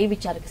ಇಷ್ಟಪಡ್ತೀರಾ ಈ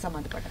ವಿಚಾರಕ್ಕೆ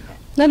ಸಂಬಂಧಪಟ್ಟಂತೆ?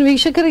 ನಾನು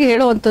ವೀಕ್ಷಕರಿಗೆ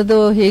ಹೇಳುವಂತದ್ದು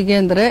ಹೇಗೆ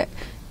ಅಂದ್ರೆ,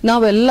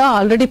 ನಾವೆಲ್ಲ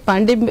ಆಲ್ರೆಡಿ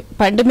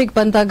ಪ್ಯಾಂಡಮಿಕ್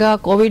ಬಂದಾಗ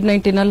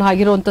ಕೋವಿಡ್-19 ಅಲ್ಲಿ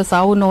ಆಗಿರುವಂತ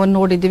ಸಾವು ನೋವನ್ನು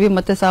ನೋಡಿದೀವಿ,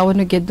 ಮತ್ತೆ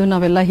ಸಾವನ್ನು ಗೆದ್ದು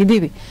ನಾವೆಲ್ಲ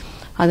ಇದೀವಿ.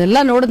 ಅದೆಲ್ಲ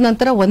ನೋಡಿದ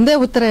ನಂತರ ಒಂದೇ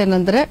ಉತ್ತರ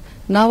ಏನಂದ್ರೆ,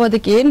 ನಾವು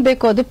ಅದಕ್ಕೆ ಏನ್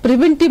ಬೇಕೋ ಅದು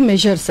ಪ್ರಿವೆಂಟಿವ್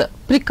ಮೆಷರ್ಸ್,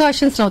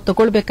 ಪ್ರಿಕಾಷನ್ಸ್ ನಾವು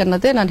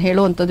ತಗೊಳ್ಬೇಕನ್ನೋದೇ ನಾನು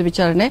ಹೇಳುವಂತದ್ದು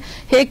ವಿಚಾರಣೆ.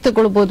 ಹೇಗೆ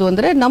ತಗೊಳ್ಬಹುದು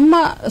ಅಂದ್ರೆ, ನಮ್ಮ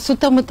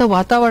ಸುತ್ತಮುತ್ತ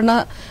ವಾತಾವರಣ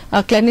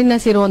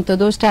ಕ್ಲೆನ್ಲಿನೆಸ್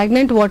ಇರುವಂತದ್ದು,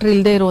 ಸ್ಟಾಗ್ನೆಂಟ್ ವಾಟರ್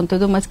ಇಲ್ಲದೆ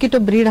ಇರುವಂತದ್ದು, ಮಸ್ಕಿಟೋ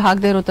ಬ್ರೀಡ್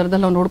ಆಗದೆ ಇರೋ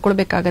ತರದಲ್ಲಿ ನಾವು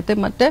ನೋಡ್ಕೊಳ್ಬೇಕಾಗತ್ತೆ.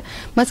 ಮತ್ತೆ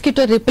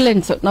ಮಸ್ಕಿಟೋ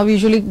ರಿಪೆಲೆಂಟ್ಸ್ ನಾವು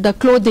usually the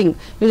clothing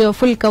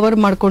full cover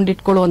ಮಾಡ್ಕೊಂಡು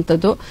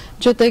ಇಟ್ಕೊಳ್ಳುವಂತದ್ದು,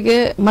 ಜೊತೆಗೆ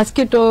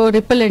ಮಸ್ಕಿಟೋ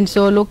ರಿಪೆಲೆಂಟ್ಸ್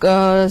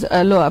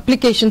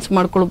ಅಪ್ಲಿಕೇಶನ್ಸ್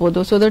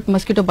ಮಾಡ್ಕೊಳ್ಬಹುದು. ಸೊ ದಟ್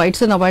ಮಸ್ಕಿಟೋ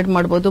ಬೈಟ್ಸ್ ಅನ್ನು ಅವಾಯ್ಡ್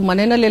ಮಾಡಬಹುದು.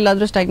 ಮನೆಯಲ್ಲಿ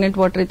ಎಲ್ಲಾದ್ರೂ ಸ್ಟಾಗ್ನೆಂಟ್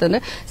ವಾಟರ್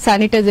ಇತ್ತಂದ್ರೆ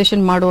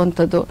ಸ್ಯಾನಿಟೈಸೇಷನ್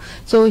ಮಾಡುವಂತದ್ದು.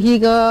 ಸೊ ಈಗ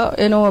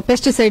ಏನೋ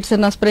ಪೆಸ್ಟಿಸೈಡ್ಸ್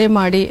ಅನ್ನ ಸ್ಪ್ರೇ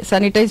ಮಾಡಿ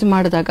ಸ್ಯಾನಿಟೈಸ್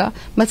ಮಾಡಿದಾಗ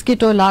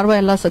ಮಸ್ಕಿಟೋ ಲಾರ್ವಾ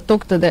ಎಲ್ಲ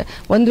ಸತ್ತೋಗ್ತದೆ.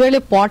 ಒಂದ್ ವೇಳೆ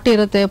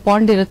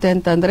ಪಾಂಡ್ ಇರುತ್ತೆ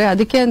ಅಂತಂದ್ರೆ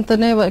ಅದಕ್ಕೆ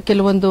ಅಂತಾನೆ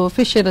ಕೆಲವೊಂದು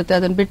ಫಿಶ್ ಇರುತ್ತೆ,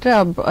 ಅದನ್ನ ಬಿಟ್ರೆ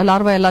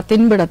ಲಾರ್ವಾ ಎಲ್ಲ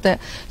ತಿನ್ಬಿಡತ್ತೆ.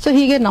 ಸೊ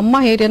ಹೀಗೆ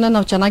ನಮ್ಮ ಏರಿಯಾನ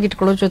ನಾವು ಚೆನ್ನಾಗಿ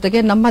ಇಟ್ಕೊಳ್ಳೋ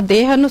ಜೊತೆಗೆ ನಮ್ಮ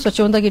ದೇಹನು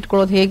ಸ್ವಚ್ಛವಾಗಿ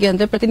ಇಟ್ಕೊಳ್ಳೋದು ಹೇಗೆ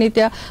ಅಂದ್ರೆ,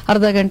 ಪ್ರತಿನಿತ್ಯ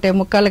ಅರ್ಧ ಗಂಟೆ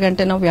ಮುಕ್ಕಾಲು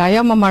ಗಂಟೆ ನಾವು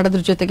ವ್ಯಾಯಾಮ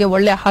ಮಾಡೋದ್ರ ಜೊತೆಗೆ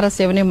ಒಳ್ಳೆ ಆಹಾರ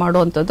ಸೇವನೆ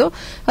ಮಾಡುವಂತದ್ದು.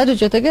 ಅದ್ರ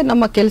ಜೊತೆಗೆ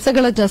ನಮ್ಮ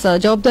ಕೆಲಸಗಳ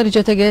ಜವಾಬ್ದಾರಿ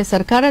ಜೊತೆಗೆ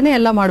ಸರ್ಕಾರನೇ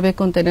ಎಲ್ಲ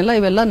ಮಾಡಬೇಕು ಅಂತೇನಿಲ್ಲ,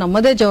 ಇವೆಲ್ಲ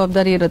ನಮ್ಮದೇ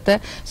ಜವಾಬ್ದಾರಿ ಇರುತ್ತೆ.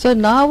 ಸೊ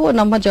ನಾವು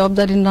ನಮ್ಮ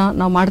ಜವಾಬ್ದಾರಿನ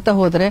ನಾವು ಮಾಡ್ತಾ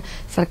ಹೋದ್ರೆ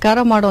ಸರ್ಕಾರ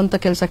ಮಾಡುವಂತ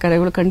ಕೆಲಸ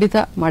ಕಾರ್ಯಗಳು ಖಂಡಿತ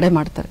ಮಾಡೇ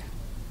ಮಾಡ್ತಾರೆ.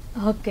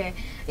 ಓಕೆ,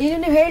 ಇನ್ನು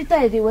ನೀವು ಹೇಳ್ತಾ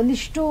ಇದ್ದೀವಿ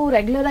ಒಂದಿಷ್ಟು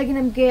ರೆಗ್ಯುಲರ್ ಆಗಿ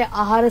ನಮ್ಗೆ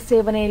ಆಹಾರ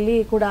ಸೇವನೆಯಲ್ಲಿ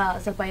ಕೂಡ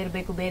ಸ್ವಲ್ಪ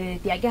ಇರಬೇಕು ಬೇರೆ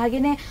ರೀತಿಯಾಗಿ,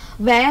 ಹಾಗೇನೆ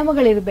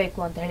ವ್ಯಾಯಾಮಗಳಿರ್ಬೇಕು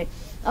ಅಂತ ಹೇಳಿ.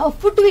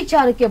 ಫುಡ್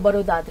ವಿಚಾರಕ್ಕೆ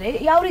ಬರೋದಾದ್ರೆ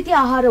ಯಾವ ರೀತಿ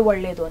ಆಹಾರ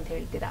ಒಳ್ಳೇದು ಅಂತ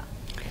ಹೇಳ್ತೀರಾ?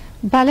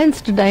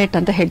 ಬ್ಯಾಲೆನ್ಸ್ಡ್ ಡಯಟ್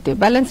ಅಂತ ಹೇಳ್ತೀವಿ.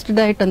 ಬ್ಯಾಲೆನ್ಸ್ಡ್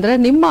ಡಯಟ್ ಅಂದ್ರೆ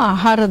ನಿಮ್ಮ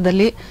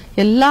ಆಹಾರದಲ್ಲಿ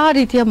ಎಲ್ಲಾ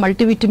ರೀತಿಯ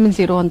ಮಲ್ಟಿವಿಟಮಿನ್ಸ್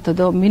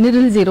ಇರುವಂತದ್ದು,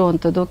 ಮಿನರಲ್ಸ್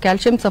ಇರುವಂತದ್ದು,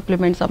 calcium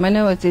supplements,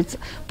 amino acids,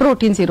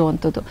 proteins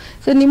ಇರುವಂತದ್ದು.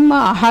 ಸೊ ನಿಮ್ಮ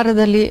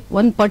ಆಹಾರದಲ್ಲಿ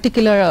ಒಂದು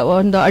ಪರ್ಟಿಕ್ಯುಲರ್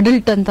ಒಂದು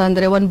ಅಡಲ್ಟ್ ಅಂತ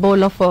ಅಂದ್ರೆ ಒಂದು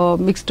ಬೌಲ್ ಆಫ್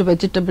ಮಿಕ್ಸ್ಡ್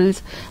ವೆಜಿಟಬಲ್ಸ್,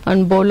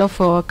 ಒಂದು ಬೌಲ್ ಆಫ್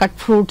ಕಟ್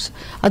ಫ್ರೂಟ್ಸ್,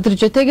 ಅದ್ರ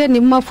ಜೊತೆಗೆ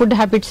ನಿಮ್ಮ ಫುಡ್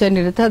ಹ್ಯಾಬಿಟ್ಸ್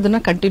ಏನಿರುತ್ತೆ ಅದನ್ನ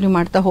ಕಂಟಿನ್ಯೂ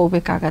ಮಾಡ್ತಾ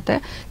ಹೋಗ್ಬೇಕಾಗತ್ತೆ.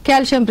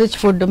 ಕ್ಯಾಲ್ಸಿಯಂ ರಿಚ್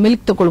ಫುಡ್,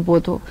 ಮಿಲ್ಕ್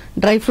ತಗೊಳ್ಬಹುದು,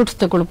 ಡ್ರೈ ಫ್ರೂಟ್ಸ್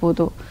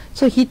ತಗೊಳ್ಬಹುದು.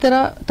 ಸೊ ಈ ತರ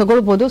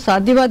ತಗೊಳ್ಬಹುದು.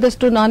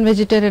 ಸಾಧ್ಯವಾದಷ್ಟು ನಾನ್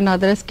ವೆಜಿಟೇರಿಯನ್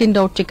ಆದ್ರೆ ಸ್ಕಿನ್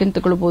ಔಟ್ ಚಿಕನ್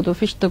ತಗೊಳ್ಬಹುದು,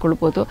 ಫಿಶ್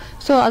ತಗೊಳ್ಬಹುದು.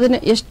 ಸೊ ಅದನ್ನ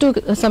ಎಷ್ಟು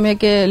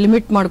ಸಮಯಕ್ಕೆ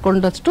ಲಿಮಿಟ್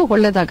ಮಾಡ್ಕೊಂಡಷ್ಟು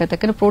ಒಳ್ಳೇದಾಗತ್ತೆ.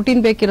 ಯಾಕಂದ್ರೆ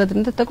ಪ್ರೋಟೀನ್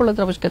ಬೇಕಿರೋದ್ರಿಂದ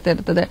ತಗೊಳ್ಳೋದ್ರ ಅವಶ್ಯಕತೆ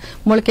ಇರ್ತದೆ.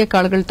 ಮೊಳಕೆ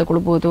ಕಾಳುಗಳು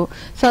ತಗೊಳ್ಬಹುದು.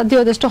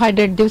 ಸಾಧ್ಯವಾದಷ್ಟು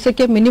ಹೈಡ್ರೇಟ್,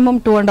 ದಿವಸಕ್ಕೆ minimum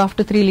 2.5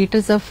 to 3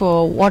 liters of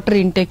water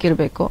intake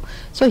ಇರಬೇಕು.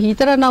 ಸೊ ಈ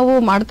ತರ ನಾವು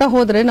ಮಾಡ್ತಾ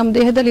ಹೋದ್ರೆ ನಮ್ಮ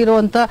ದೇಹದಲ್ಲಿ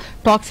ಇರುವಂತ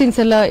ಟಾಕ್ಸಿನ್ಸ್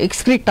ಎಲ್ಲ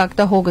ಎಕ್ಸ್ಕ್ರೀಟ್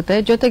ಆಗ್ತಾ ಹೋಗುತ್ತೆ.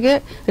 ಜೊತೆಗೆ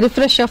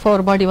ರಿಫ್ರೆಶ್ ಆಫ್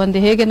ಅವರ್ ಬಾಡಿ,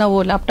 ಒಂದು ಹೇಗೆ ನಾವು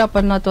ಲ್ಯಾಪ್ಟಾಪ್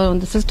ಅನ್ನ ಅಥವಾ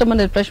ಒಂದು ಸಿಸ್ಟಮ್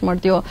ಅನ್ನು ರಿಫ್ರೆಶ್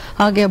ಮಾಡ್ತೀವೋ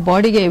ಹಾಗೆ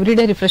ಬಾಡಿಗೆ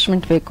ಎವ್ರಿಡೇ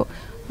ರಿಫ್ರೆಶ್ಮೆಂಟ್ ಬೇಕು.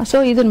 ಸೊ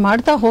ಇದನ್ನ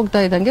ಮಾಡ್ತಾ ಹೋಗ್ತಾ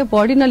ಇದ್ದಂಗೆ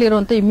ಬಾಡಿನಲ್ಲಿ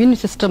ಇರುವಂತ ಇಮ್ಯೂನ್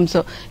ಸಿಸ್ಟಮ್ಸ್,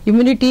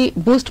 ಇಮ್ಯುನಿಟಿ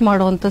ಬೂಸ್ಟ್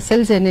ಮಾಡುವಂತ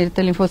ಸೆಲ್ಸ್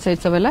ಏನಿರುತ್ತೆ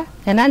ಲಿಂಫೋಸೈಟ್ಸ್, ಅವೆಲ್ಲ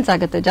ಎನ್ಹಾನ್ಸ್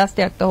ಆಗುತ್ತೆ,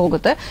 ಜಾಸ್ತಿ ಆಗ್ತಾ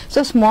ಹೋಗುತ್ತೆ.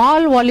 So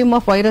small volume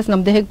of virus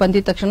ನಮ್ಮ ದೇಹಕ್ಕೆ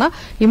ಬಂದಿದ ತಕ್ಷಣ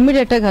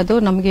ಇಮಿಡಿಯೇಟ್ ಆಗಿ ಅದು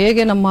ನಮ್ಗೆ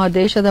ಹೇಗೆ ನಮ್ಮ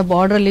ದೇಶದ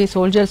ಬಾರ್ಡರ್ ಅಲ್ಲಿ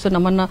ಸೋಲ್ಜರ್ಸ್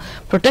ನಮ್ಮನ್ನ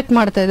ಪ್ರೊಟೆಕ್ಟ್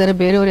ಮಾಡ್ತಾ ಇದ್ದಾರೆ,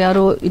 ಬೇರೆಯವರು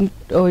ಯಾರು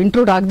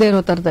ಇಂಟ್ರೂಡ್ ಆಗದೆ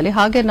ಇರೋ ತರದಲ್ಲಿ,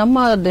 ಹಾಗೆ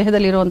ನಮ್ಮ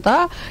ದೇಹದಲ್ಲಿ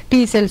ಇರುವಂತಹ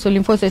ಟಿ ಸೆಲ್ಸ್,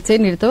 ಲಿಂಫೋಸೈಟ್ಸ್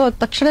ಏನಿರ್ತವೆ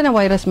ತಕ್ಷಣ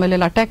ವೈರಸ್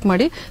ಮೇಲೆ ಅಟ್ಯಾಕ್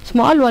ಮಾಡಿ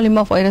ಸ್ಮಾಲ್ ವಾಲ್ಯೂಮ್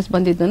ಆಫ್ ವೈರಸ್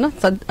ಬಂದಿದ್ದನ್ನ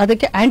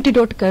ಅದಕ್ಕೆ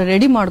ಆಂಟಿಡೋಟ್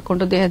ರೆಡಿ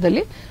ಮಾಡಿಕೊಂಡು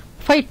ದೇಹದಲ್ಲಿ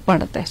ಫೈಟ್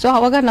ಮಾಡುತ್ತೆ. ಸೊ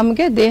ಅವಾಗ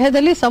ನಮಗೆ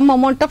ದೇಹದಲ್ಲಿ ಸಮ್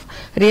ಅಮೌಂಟ್ ಆಫ್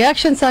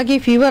ರಿಯಾಕ್ಷನ್ಸ್ ಆಗಿ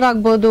ಫೀವರ್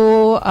ಆಗ್ಬೋದು,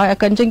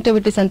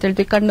 ಕಂಜಂಕ್ಟಿವಿಟಿಸ್ ಅಂತ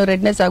ಹೇಳ್ತೀವಿ, ಕಣ್ಣು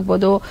ರೆಡ್ನೆಸ್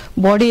ಆಗ್ಬೋದು,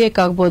 ಬಾಡಿ ಏಕ್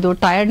ಆಗ್ಬೋದು,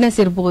 ಟಯರ್ಡ್ನೆಸ್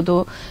ಇರ್ಬೋದು,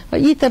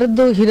 ಈ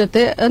ತರದ್ದು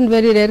ಇರುತ್ತೆ. And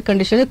very rare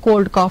condition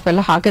cold calf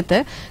ಎಲ್ಲ ಆಗುತ್ತೆ.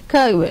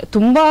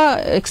 ತುಂಬಾ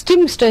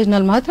ಎಕ್ಸ್ಟ್ರೀಮ್ ಸ್ಟೇಜ್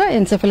ನಲ್ಲಿ ಮಾತ್ರ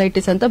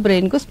ಎನ್ಸೆಫಲೈಟಿಸ್ ಅಂತ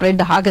ಬ್ರೈನ್ಗೂ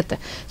ಸ್ಪ್ರೆಡ್ ಆಗುತ್ತೆ.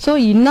 ಸೊ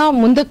ಇನ್ನ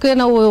ಮುಂದಕ್ಕೆ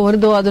ನಾವು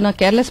ಹೊರದು ಅದನ್ನ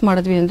ಕೇರ್ಲೆಸ್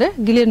ಮಾಡಿದ್ವಿ ಅಂದ್ರೆ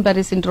ಗಿಲಿಯನ್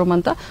ಬ್ಯಾರಿ ಸಿಂಡ್ರೋಮ್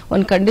ಅಂತ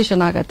ಒಂದು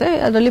ಕಂಡೀಷನ್ ಆಗುತ್ತೆ.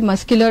 ಅದರಲ್ಲಿ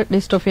ಮಸ್ಕ್ಯುಲರ್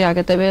ಡಿಸ್ಟ್ರೋಫಿ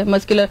ಆಗುತ್ತೆ,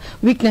 ಮಸ್ಕ್ಯುಲರ್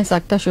ವೀಕ್ನೆಸ್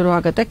ಆಗ್ತಾ ಶುರು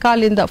ಆಗುತ್ತೆ,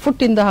 ಕಾಲಿಂದ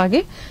ಫುಟ್ ಇಂದ ಹಾಗೆ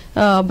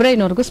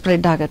ಬ್ರೈನ್ ವರ್ಗೂ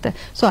ಸ್ಪ್ರೆಡ್ ಆಗುತ್ತೆ.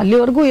 ಸೊ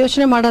ಅಲ್ಲಿವರೆಗೂ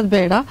ಯೋಚನೆ ಮಾಡೋದು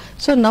ಬೇಡ.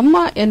 ಸೊ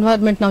ನಮ್ಮ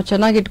ಎನ್ವೈರನ್ಮೆಂಟ್ ನಾವು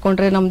ಚೆನ್ನಾಗಿ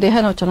ಇಟ್ಕೊಂಡ್ರೆ, ನಮ್ಮ ದೇಹ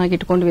ನಾವು ಚೆನ್ನಾಗಿ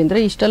ಇಟ್ಕೊಂಡ್ವಿ ಅಂದ್ರೆ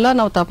ಇಷ್ಟೆಲ್ಲ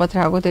ನಾವು ತಾಪತ್ರೆ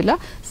ಆಗೋದಿಲ್ಲ.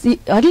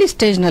 ಅರ್ಲಿ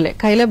ಸ್ಟೇಜ್ ನಲ್ಲೇ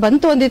ಕಾಯಿಲೆ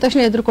ಬಂತು ಅಂದಿದ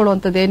ತಕ್ಷಣ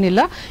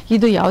ಎದುರುಕೊಳ್ಳುವಂತದ್ದೇನಿಲ್ಲ.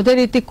 ಇದು ಯಾವುದೇ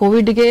ರೀತಿ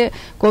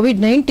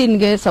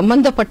ಕೋವಿಡ್-19ಗೆ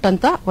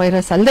ಸಂಬಂಧಪಟ್ಟಂತ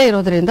ವೈರಸ್ ಅಲ್ಲದೆ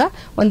ಇರೋದ್ರಿಂದ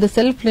ಒಂದು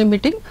self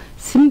limiting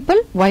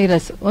simple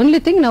virus. Only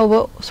thing ನಾವು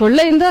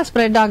ಸೊಳ್ಳೆಯಿಂದ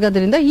ಸ್ಪ್ರೆಡ್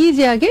ಆಗೋದ್ರಿಂದ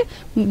ಈಸಿಯಾಗಿ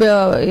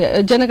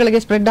ಜನಗಳಿಗೆ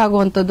ಸ್ಪ್ರೆಡ್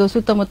ಆಗುವಂತದ್ದು,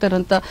 ಸುತ್ತಮುತ್ತ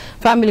ಇರುವಂತ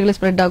ಫ್ಯಾಮಿಲಿಗಳಿಗೆ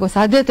ಸ್ಪ್ರೆಡ್ ಆಗೋ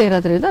ಸಾಧ್ಯತೆ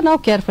ಇರೋದ್ರಿಂದ ನಾವು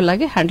ಕೇರ್ಫುಲ್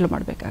ಆಗಿ ಹ್ಯಾಂಡಲ್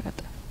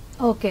ಮಾಡಬೇಕಾಗತ್ತೆ.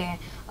 ಓಕೆ,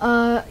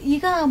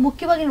 ಈಗ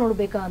ಮುಖ್ಯವಾಗಿ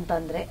ನೋಡ್ಬೇಕು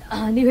ಅಂತಂದ್ರೆ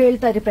ನೀವು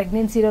ಹೇಳ್ತಾ ಇದ್ರಿ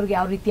ಪ್ರೆಗ್ನೆನ್ಸಿ ಇರೋರ್ಗೆ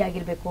ಯಾವ ರೀತಿ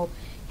ಆಗಿರ್ಬೇಕು,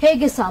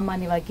 ಹೇಗೆ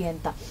ಸಾಮಾನ್ಯವಾಗಿ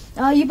ಅಂತ.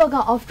 ಇವಾಗ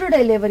ಆಫ್ಟರ್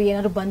ಡೆಲಿವರಿ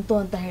ಏನಾದ್ರು ಬಂತು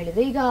ಅಂತ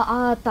ಹೇಳಿದ್ರೆ, ಈಗ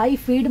ಆ ತಾಯಿ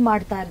ಫೀಡ್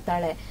ಮಾಡ್ತಾ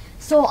ಇರ್ತಾಳೆ.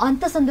 ಸೊ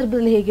ಅಂತ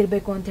ಸಂದರ್ಭದಲ್ಲಿ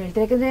ಹೇಗಿರ್ಬೇಕು ಅಂತ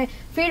ಹೇಳ್ತೀರಿ? ಯಾಕಂದ್ರೆ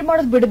ಫೀಡ್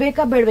ಮಾಡೋದು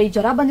ಬಿಡ್ಬೇಕಾ ಬೇಡವಾ? ಈ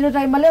ಜ್ವರ ಬಂದಿರೋ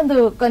ಟೈಮಲ್ಲಿ ಒಂದು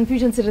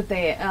ಕನ್ಫ್ಯೂಷನ್ಸ್ ಇರುತ್ತೆ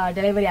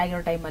ಡೆಲಿವರಿ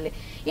ಆಗಿರೋ ಟೈಮಲ್ಲಿ.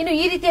 ಇನ್ನು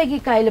ಈ ರೀತಿಯಾಗಿ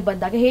ಕಾಯಿಲೆ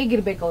ಬಂದಾಗ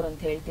ಹೇಗಿರ್ಬೇಕು ಅವ್ರು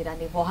ಅಂತ ಹೇಳ್ತೀರಾ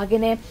ನೀವು?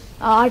 ಹಾಗೇನೆ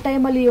ಆ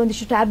ಟೈಮಲ್ಲಿ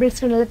ಒಂದಿಷ್ಟು ಟ್ಯಾಬ್ಲೆಟ್ಸ್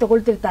ಗಳನ್ನೆಲ್ಲ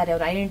ತಗೊಳ್ತಿರ್ತಾರೆ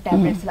ಅವ್ರು, ಐರನ್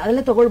ಟ್ಯಾಬ್ಲೆಟ್ಸ್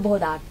ಅದೆಲ್ಲ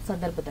ತಗೊಳ್ಬಹುದು ಆ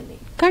ಸಂದರ್ಭದಲ್ಲಿ?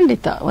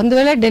 ಖಂಡಿತ. ಒಂದು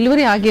ವೇಳೆ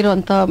ಡೆಲಿವರಿ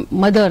ಆಗಿರುವಂತ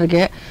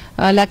ಮದರ್ಗೆ,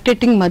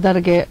 ಲ್ಯಾಕ್ಟೇಟಿಂಗ್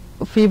ಮದರ್ಗೆ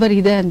ಫೀವರ್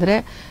ಇದೆ ಅಂದ್ರೆ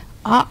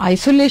ಆ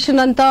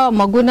ಐಸೋಲೇಷನ್ ಅಂತ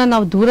ಮಗುನ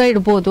ನಾವು ದೂರ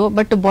ಇಡಬಹುದು,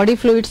 ಬಟ್ ಬಾಡಿ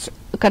ಫ್ಲೂಯಿಡ್ಸ್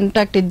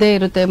ಕಾಂಟ್ಯಾಕ್ಟ್ ಇದ್ದೇ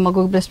ಇರುತ್ತೆ,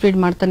 ಮಗು ಬ್ರೆಸ್ಟ್ ಫೀಡ್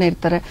ಮಾಡ್ತಾನೆ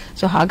ಇರ್ತಾರೆ.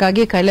 ಸೊ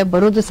ಹಾಗಾಗಿ ಕಾಯಿಲೆ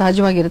ಬರೋದು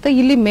ಸಹಜವಾಗಿರುತ್ತೆ.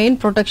 ಇಲ್ಲಿ main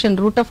protection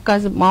root of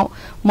cos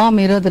ma'am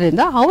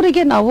ಇರೋದ್ರಿಂದ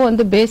ಅವರಿಗೆ ನಾವು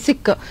ಒಂದು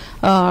ಬೇಸಿಕ್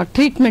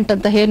ಟ್ರೀಟ್ಮೆಂಟ್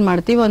ಅಂತ ಏನ್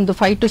ಮಾಡ್ತೀವಿ, ಒಂದು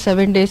 5 to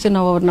 7 days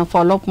ನಾವು ಅವ್ರನ್ನ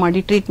ಫಾಲೋ ಅಪ್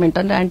ಮಾಡಿ ಟ್ರೀಟ್ಮೆಂಟ್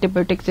ಅಂದ್ರೆ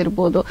ಆಂಟಿಬಯೋಟಿಕ್ಸ್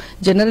ಇರ್ಬೋದು.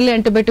 ಜನರಲಿ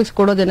ಆಂಟಿಬಯೋಟಿಕ್ಸ್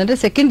ಕೊಡೋದೇನಂದ್ರೆ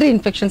ಸೆಕೆಂಡರಿ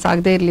ಇನ್ಫೆಕ್ಷನ್ಸ್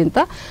ಆಗದೆ ಇರಲಿ ಅಂತ.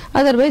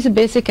 ಅದರ್ವೈಸ್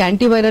ಬೇಸಿಕ್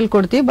ಆಂಟಿವೈರಲ್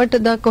ಕೊಡ್ತೀವಿ. But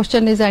the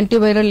question is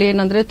antiviral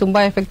ಏನಂದ್ರೆ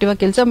ತುಂಬಾ ಎಫೆಕ್ಟಿವ್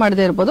ಆಗಿ ಕೆಲಸ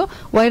ಮಾಡದೇ ಇರಬಹುದು,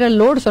 ವೈರಲ್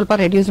ಲೋಡ್ ಸ್ವಲ್ಪ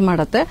ರೆಡ್ಯೂಸ್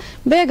ಮಾಡುತ್ತೆ,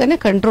 ಬೇಗನೆ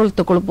ಕಂಟ್ರೋಲ್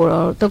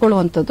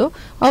ತಗೊಳ್ಳುವಂಥದ್ದು.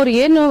 ಅವ್ರು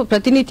ಏನು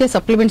ಪ್ರತಿನಿತ್ಯ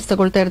ಸಪ್ಲಿಮೆಂಟ್ಸ್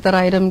ತಗೊಳ್ತಾ ಇರ್ತಾರೆ,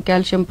 ಐರನ್,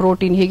 ಕ್ಯಾಲ್ಸಿಯಂ,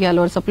 ಪ್ರೋಟೀನ್, ಹೀಗೆ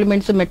ಹಲವಾರು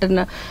ಸಪ್ಲಿಮೆಂಟ್ಸ್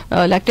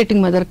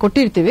ಲ್ಯಾಕ್ಟೇಟಿಂಗ್ ಮದರ್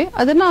ಕೊಟ್ಟಿರ್ತೀವಿ,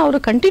 ಅದನ್ನ ಅವರು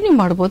ಕಂಟಿನ್ಯೂ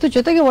ಮಾಡಬಹುದು.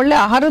 ಜೊತೆಗೆ ಒಳ್ಳೆ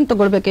ಆಹಾರ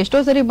ತಗೊಳ್ಬೇಕು. ಎಷ್ಟೋ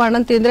ಸರಿ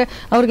ಬಾಣಂತಿ ಅಂದ್ರೆ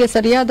ಅವ್ರಿಗೆ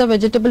ಸರಿಯಾದ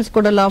ವೆಜಿಟಬಲ್ಸ್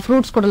ಕೊಡಲ್ಲ,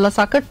 ಫ್ರೂಟ್ಸ್ ಕೊಡಲ್ಲ,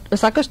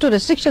 ಸಾಕಷ್ಟು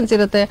ರೆಸ್ಟ್ರಿಕ್ಷನ್ಸ್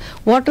ಇರುತ್ತೆ,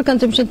 ವಾಟರ್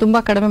ಕನ್ಸಂಪ್ಷನ್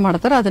ತುಂಬಾ ಕಡಿಮೆ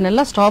ಮಾಡ್ತಾರೆ.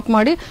 ಅದನ್ನೆಲ್ಲ ಸ್ಟಾಪ್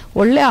ಮಾಡಿ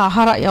ಒಳ್ಳೆ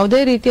ಆಹಾರ,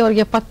 ಯಾವುದೇ ರೀತಿ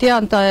ಅವರಿಗೆ ಪಥ್ಯ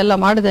ಅಂತ ಎಲ್ಲ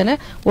ಮಾಡದೇನೆ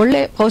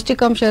ಒಳ್ಳೆ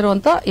ಪೌಷ್ಟಿಕಾಂಶ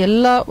ಇರುವಂತ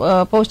ಎಲ್ಲ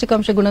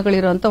ಪೌಷ್ಟಿಕಾಂಶ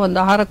ಗುಣಗಳಿರುವಂತ ಒಂದು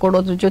ಆಹಾರ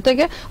ಕೊಡೋದ್ರ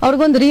ಜೊತೆಗೆ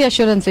ಅವ್ರಿಗೊಂದು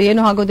ರಿಅಶ್ಯೂರೆನ್ಸ್,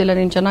 ಏನು ಆಗೋದಿಲ್ಲ,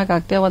 ನೀನ್ ಚೆನ್ನಾಗಿ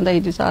ಆಗ್ತೀಯ, ಒಂದು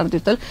 5 ದಿವಸ 6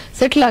 ದಿವಸದಲ್ಲಿ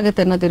ಸೆಟ್ಲ್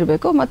ಆಗುತ್ತೆ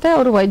ಅನ್ನೋದಿರಬೇಕು. ಮತ್ತೆ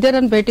ಅವರು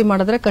ವೈದ್ಯರನ್ನು ಭೇಟಿ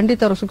ಮಾಡಿದ್ರೆ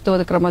ಖಂಡಿತ ಅವರು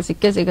ಸೂಕ್ತವಾದ ಕ್ರಮ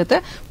ಸಿಕ್ಕೇ ಸಿಗುತ್ತೆ.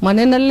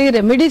 ಮನೆಯಲ್ಲಿ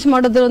ರೆಮಿಡೀಸ್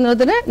ಮಾಡೋದು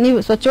ಅನ್ನೋದನ್ನೇ ನೀವು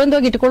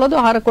ಸ್ವಚ್ಛಂದವಾಗಿ ಇಟ್ಕೊಳ್ಳೋದು,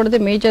 ಆಹಾರ ಕೊಡೋದೇ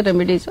ಮೇಜರ್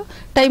ರೆಮಿಡೀಸ್.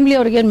 ಟೈಮ್ಲಿ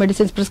ಅವ್ರಿಗೆ ಏನು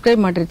ಮೆಡಿಸಿನ್ಸ್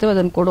ಪ್ರಿಸ್ಕ್ರೈಬ್ ಮಾಡಿರ್ತೀವಿ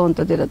ಅದನ್ನು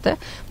ಕೊಡುವಂತದ್ದು ಇರುತ್ತೆ.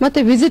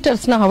 ಮತ್ತೆ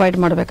ವಿಸಿಟರ್ಸ್ ನ ಅವಾಯ್ಡ್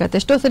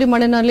ಮಾಡಬೇಕಾಗುತ್ತೆ. ಎಷ್ಟೋ ಸರಿ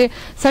ಮನೆಯಲ್ಲಿ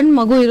ಸಣ್ಣ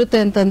ಮಗು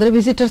ಇರುತ್ತೆ ಅಂತಂದ್ರೆ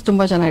ವಿಸಿಟರ್ಸ್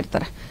ತುಂಬಾ ಜನ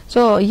ಇರ್ತಾರೆ.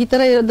 ಸೊ ಈ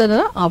ತರ ಇರೋದನ್ನ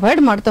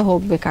ಅವಾಯ್ಡ್ ಮಾಡ್ತಾ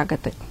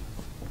ಹೋಗ್ಬೇಕಾಗತ್ತೆ.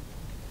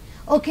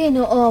 ಓಕೆ,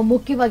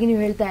 ಮುಖ್ಯವಾಗಿ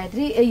ನೀವು ಹೇಳ್ತಾ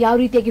ಇದ್ರಿ ಯಾವ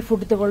ರೀತಿಯಾಗಿ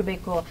ಫುಡ್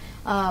ತಗೊಳ್ಬೇಕು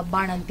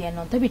ಬಾಣಂತಿ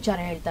ಅನ್ನೋಂಥ ವಿಚಾರ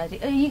ಹೇಳ್ತಾ ಇದ್ರಿ.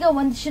 ಈಗ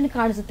ಒಂದಿಷ್ಟು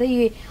ಕಾಣಿಸುತ್ತೆ ಈ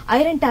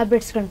ಐರನ್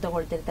ಟ್ಯಾಬ್ಲೆಟ್ಸ್ ಗಳನ್ನ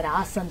ತಗೊಳ್ತಿರ್ತಾರೆ.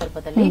 ಆ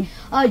ಸಂದರ್ಭದಲ್ಲಿ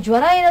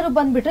ಜ್ವರ ಏನಾದ್ರು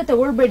ಬಂದ್ಬಿಟ್ರೆ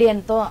ತಗೊಳ್ಬೇಡಿ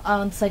ಅಂತ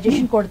ಒಂದು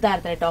ಸಜೆಷನ್ ಕೊಡ್ತಾ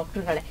ಇರ್ತಾರೆ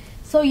ಡಾಕ್ಟರ್ಗಳೇ.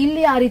 ಸೊ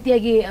ಇಲ್ಲಿ ಆ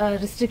ರೀತಿಯಾಗಿ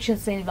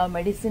ರಿಸ್ಟ್ರಿಕ್ಷನ್ಸ್ ಏನಿಲ್ಲ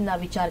ಮೆಡಿಸಿನ್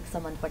ವಿಚಾರಕ್ಕೆ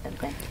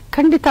ಸಂಬಂಧಪಟ್ಟಂತೆ?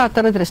 ಖಂಡಿತ ಆ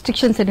ತರದ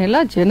ರೆಸ್ಟ್ರಿಕ್ಷನ್ಸ್ ಏನಿಲ್ಲ.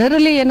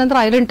 ಜನರಲಿ ಏನಂದ್ರೆ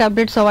ಐರನ್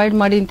ಟ್ಯಾಬ್ಲೆಟ್ಸ್ ಅವಾಯ್ಡ್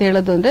ಮಾಡಿ ಅಂತ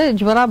ಹೇಳೋದು ಅಂದ್ರೆ,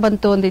 ಜ್ವರ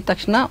ಬಂತು ಅಂದಿದ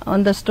ತಕ್ಷಣ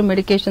ಒಂದಷ್ಟು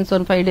ಮೆಡಿಕೇಶನ್ಸ್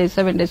ಒಂದು 5 days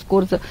 7 days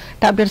ಕೋರ್ಸ್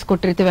ಟ್ಯಾಬ್ಲೆಟ್ಸ್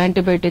ಕೊಟ್ಟಿರ್ತೀವಿ,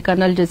 ಆಂಟಿಬಯೋಟಿಕ್,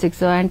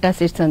 ಅನಾಲ್ಜೆಸಿಕ್ಸ್,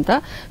 ಆಂಟಾಸಿಡ್ಸ್ ಅಂತ.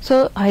 ಸೊ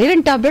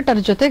ಐರನ್ ಟ್ಯಾಬ್ಲೆಟ್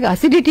ಅದ್ರ ಜೊತೆಗೆ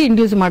ಅಸಿಡಿಟಿ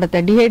ಇಂಡ್ಯೂಸ್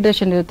ಮಾಡುತ್ತೆ,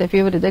 ಡಿಹೈಡ್ರೇಷನ್ ಇರುತ್ತೆ,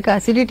 ಫೀವರ್ ಇದಕ್ಕೆ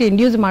ಅಸಿಡಿಟಿ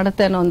ಇಂಡ್ಯೂಸ್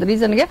ಮಾಡುತ್ತೆ ಅನ್ನೋ ಒಂದು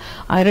ರೀಸನ್ಗೆ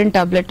ಐರನ್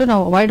ಟ್ಯಾಬ್ಲೆಟ್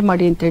ನಾವು ಅವಾಯ್ಡ್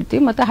ಮಾಡಿ ಅಂತ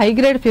ಹೇಳ್ತೀವಿ. ಮತ್ತೆ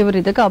ಹೈಗ್ರೇಡ್ ಫೀವರ್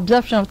ಇದಕ್ಕೆ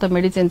absorption of the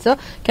medicines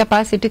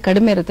capacity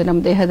ಕಡಿಮೆ ಇರುತ್ತೆ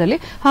ನಮ್ಮ ದೇಹದಲ್ಲಿ,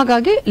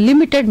 ಹಾಗಾಗಿ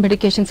ಲಿಮಿಟೆಡ್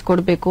ಮೆಡಿಕೇಶನ್ಸ್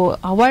ಕೊಡಬೇಕು.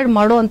 ಅವಾಯ್ಡ್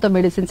ಮಾಡುವಂತ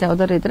ಮೆಡಿಸಿನ್ಸ್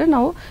ಯಾವ್ದಾರು ಇದ್ರೆ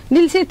ನಾವು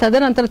ನಿಲ್ಲಿಸಿ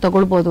ತದನಂತರ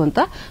ತಗೊಳ್ಬಹುದು ಅಂತ.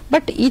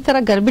 ಬಟ್ ಈ ತರ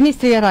ಗರ್ಭಿಣಿ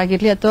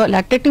ಸ್ತ್ರೀಯರಾಗಿರ್ಲಿ ಅಥವಾ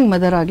ಲ್ಯಾಕ್ಟೇಟಿಂಗ್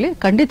ಮದರ್ ಆಗಲಿ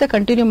ಖಂಡಿತ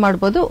ಕಂಟಿನ್ಯೂ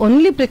ಮಾಡಬಹುದು.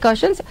 ಓನ್ಲಿ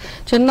ಪ್ರಿಕಾಷನ್ಸ್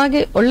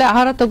ಚೆನ್ನಾಗಿ ಒಳ್ಳೆ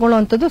ಆಹಾರ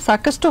ತಗೊಳ್ಳುವಂಥದ್ದು,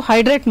 ಸಾಕಷ್ಟು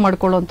ಹೈಡ್ರೇಟ್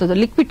ಮಾಡ್ಕೊಳ್ಳುವಂಥದ್ದು,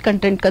 ಲಿಕ್ವಿಡ್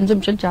ಕಂಟೆಂಟ್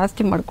ಕನ್ಸಂಪ್ಷನ್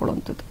ಜಾಸ್ತಿ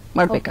ಮಾಡ್ಕೊಳ್ಳುವಂಥದ್ದು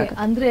ಮಾಡ್ಬೇಕಾಗುತ್ತೆ.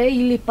 ಅಂದ್ರೆ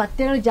ಇಲ್ಲಿ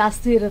ಪಥ್ಯಗಳು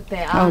ಜಾಸ್ತಿ ಇರುತ್ತೆ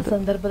ಆ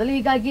ಸಂದರ್ಭದಲ್ಲಿ,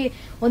 ಹೀಗಾಗಿ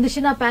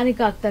ಒಂದಿಷ್ಟು ಜನ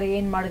ಪ್ಯಾನಿಕ್ ಆಗ್ತಾರೆ,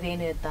 ಏನ್ ಮಾಡೋದು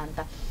ಏನಿರುತ್ತ ಅಂತ.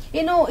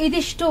 ಇನ್ನು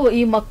ಇದಿಷ್ಟು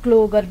ಈ ಮಕ್ಕಳು,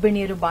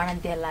 ಗರ್ಭಿಣಿಯರು,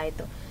 ಬಾಣಂತಿ ಎಲ್ಲ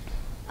ಆಯ್ತು.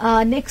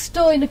 ನೆಕ್ಸ್ಟ್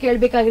ಇನ್ನು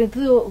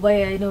ಕೇಳಬೇಕಾಗಿರೋದು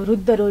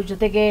ವೃದ್ಧರು,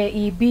 ಜೊತೆಗೆ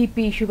ಈ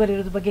BP ಶುಗರ್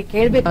ಇರೋದ್ರ ಬಗ್ಗೆ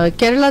ಕೇಳಬೇಕು.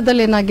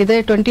 ಕೇರಳದಲ್ಲಿ ಏನಾಗಿದೆ,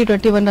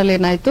 2021 ಅಲ್ಲಿ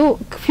ಏನಾಯ್ತು,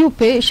 few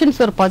patients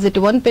are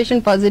positive. One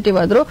patient positive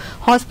ಆದ್ರು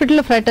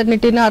ಹಾಸ್ಪಿಟಲ್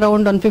ಫ್ರಾಟರ್ನಿಟಿನ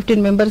ಅರೌಂಡ್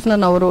 115 ಮೆಂಬರ್ಸ್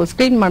ಅವರು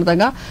ಸ್ಕ್ರೀನ್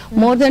ಮಾಡಿದಾಗ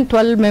more than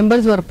 12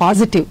 members var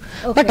positive.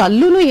 But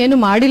ಅಲ್ಲೂ ಏನು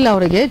ಮಾಡಿಲ್ಲ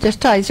ಅವರಿಗೆ,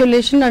 just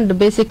isolation and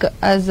basic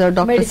as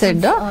doctor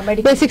shed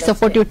basic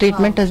supportive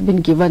treatment has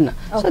been given.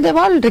 So they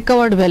all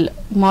recovered well.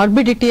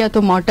 Morbidity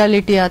ಅಥವಾ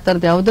mortality ಆ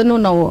ತರದ್ ಯಾವುದನ್ನು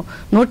ನಾವು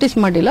ನೋಟಿಸ್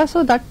ಮಾಡಿಲ್ಲ. So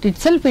that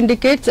itself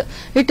indicates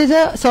it is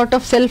a sort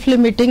of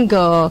self-limiting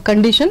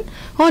condition.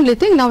 Only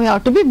thing now we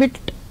have to be bit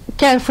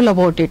careful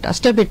about it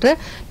ಅಷ್ಟೇ. ಬಿಟ್ರೆ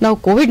ನಾವು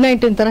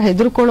COVID-19 ತರ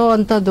ಹೆದರ್ಕೊಳ್ಳೋ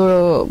ಅಂತದ್ದು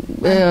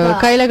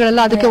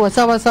ಕಾಯಿಲೆಗಳೆಲ್ಲ, ಅದಕ್ಕೆ ಹೊಸ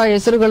ಹೊಸ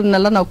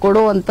ಹೆಸರುಗಳನ್ನೆಲ್ಲ ನಾವು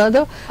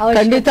ಕೊಡುವಂತದ್ದು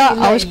ಖಂಡಿತ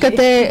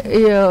ಅವಶ್ಯಕತೆ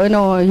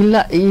ಏನೋ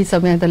ಇಲ್ಲ ಈ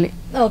ಸಮಯದಲ್ಲಿ.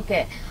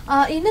 ಓಕೆ,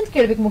 ಇನ್ನೊಂದು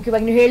ಕೇಳ್ಬೇಕು,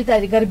 ಮುಖ್ಯವಾಗಿ ನೀವು ಹೇಳ್ತಾ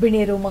ಇದ್ರಿ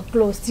ಗರ್ಭಿಣಿಯರು,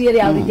 ಮಕ್ಕಳು, ಸ್ತ್ರೀಯರು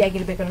ಯಾವ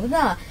ರೀತಿಯಾಗಿರ್ಬೇಕು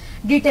ಅನ್ನೋದನ್ನ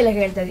ಡೀಟೇಲ್ ಆಗಿ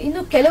ಹೇಳ್ತಾ ಇದ್ರಿ.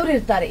 ಇನ್ನು ಕೆಲವರು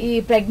ಇರ್ತಾರೆ ಈ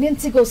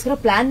ಪ್ರೆಗ್ನೆನ್ಸಿಗೋಸ್ಕರ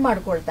ಪ್ಲಾನ್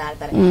ಮಾಡ್ಕೊಳ್ತಾ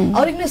ಇರ್ತಾರೆ,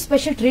 ಅವ್ರಿಗೆ ನೀವು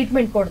ಸ್ಪೆಷಲ್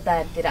ಟ್ರೀಟ್ಮೆಂಟ್ ಕೊಡ್ತಾ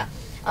ಇರ್ತೀರಾ.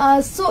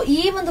 ಸೊ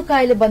ಈ ಒಂದು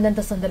ಕಾಯಿಲೆ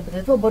ಬಂದಂತ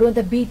ಸಂದರ್ಭದಲ್ಲಿ ಅಥವಾ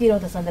ಬರುವಂತ ಭೀತಿ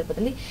ಇರುವಂತ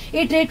ಸಂದರ್ಭದಲ್ಲಿ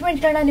ಈ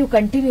ಟ್ರೀಟ್ಮೆಂಟ್ ಗಳನ್ನ ನೀವು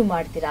ಕಂಟಿನ್ಯೂ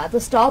ಮಾಡ್ತೀರಾ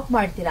ಅಥವಾ ಸ್ಟಾಪ್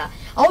ಮಾಡ್ತೀರಾ?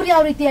 ಅವ್ರು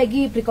ಯಾವ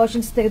ರೀತಿಯಾಗಿ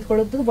ಪ್ರಿಕಾಷನ್ಸ್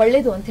ತೆಗೆದುಕೊಳ್ಳೋದು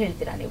ಒಳ್ಳೇದು ಅಂತ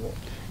ಹೇಳ್ತೀರಾ ನೀವು?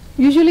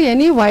 ಯೂಶಲಿ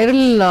ಎನಿ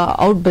ವೈರಲ್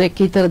ಔಟ್ಬ್ರೇಕ್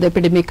ಈ ತರದ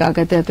ಎಪಿಡೆಮಿಕ್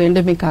ಆಗತ್ತೆ ಅಥವಾ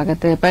ಎಂಡೆಮಿಕ್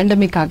ಆಗತ್ತೆ,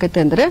 ಪ್ಯಾಂಡಮಿಕ್ ಆಗತ್ತೆ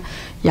ಅಂದ್ರೆ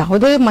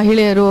ಯಾವುದೇ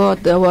ಮಹಿಳೆಯರು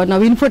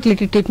ನಾವು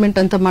ಇನ್ಫರ್ಟಿಲಿಟಿ ಟ್ರೀಟ್ಮೆಂಟ್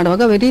ಅಂತ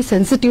ಮಾಡುವಾಗ ವೆರಿ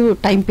ಸೆನ್ಸಿಟಿವ್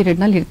ಟೈಮ್ ಪೀರಿಯಡ್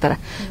ನಲ್ಲಿ ಇರ್ತಾರೆ.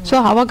 ಸೊ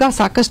ಅವಾಗ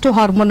ಸಾಕಷ್ಟು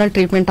ಹಾರ್ಮೋನಲ್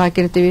ಟ್ರೀಟ್ಮೆಂಟ್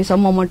ಹಾಕಿರ್ತೀವಿ,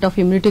 some amount of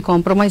immunity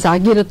compromise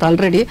ಆಗಿರುತ್ತೆ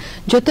ಆಲ್ರೆಡಿ.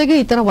 ಜೊತೆಗೆ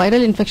ಈ ತರ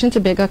ವೈರಲ್ ಇನ್ಫೆಕ್ಷನ್ಸ್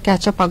ಬೇಗ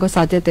ಕ್ಯಾಚ್ ಅಪ್ ಆಗೋ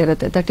ಸಾಧ್ಯತೆ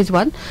ಇರುತ್ತೆ. That is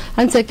one.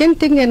 And second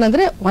thing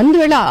ಏನಂದ್ರೆ, ಒಂದ್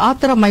ವೇಳೆ ಆ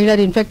ತರ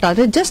ಮಹಿಳೆಯರು ಇನ್ಫೆಕ್ಟ್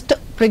ಆದ್ರೆ ಜಸ್ಟ್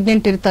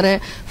ಪ್ರೆಗ್ನೆಂಟ್ ಇರ್ತಾರೆ,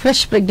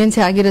 ಫ್ರೆಶ್ ಪ್ರೆಗ್ನೆನ್ಸಿ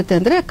ಆಗಿರುತ್ತೆ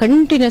ಅಂದ್ರೆ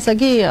ಕಂಟಿನ್ಯೂಸ್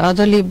ಆಗಿ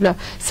ಅದರಲ್ಲಿ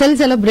ಸೆಲ್ಸ್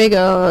ಎಲ್ಲ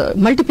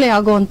ಮಲ್ಟಿಪ್ಲೈ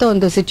ಆಗುವಂತ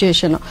ಒಂದು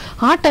ಸಿಚುಯೇಷನ್.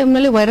 ಆ ಟೈಮ್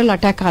ನಲ್ಲಿ ವೈರಲ್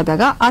ಅಟ್ಯಾಕ್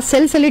ಆದಾಗ ಆ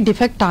ಸೆಲ್ಸ್ ಅಲ್ಲಿ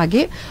ಡಿಫೆಕ್ಟ್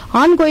ಆಗಿ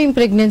ಆನ್ ಗೋಯಿಂಗ್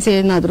ಪ್ರೆಗ್ನೆನ್ಸಿ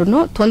ಏನಾದ್ರೂ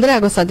ತೊಂದರೆ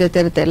ಆಗೋ ಸಾಧ್ಯತೆ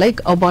ಇರುತ್ತೆ.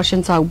 ಲೈಕ್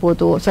ಅಬಾರ್ಷನ್ಸ್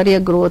ಆಗ್ಬೋದು,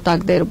 ಸರಿಯಾಗಿ ಗ್ರೋತ್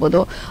ಆಗದೆ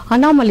ಇರ್ಬೋದು,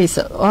 ಅನಾಮಲೀಸ್,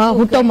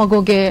 ಹುಟ್ಟೋ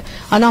ಮಗುಗೆ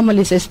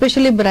anomalies,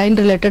 especially brain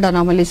related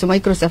anomalies,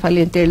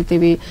 microcephaly ಅಂತ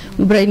ಹೇಳ್ತೀವಿ,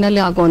 ಬ್ರೈನ್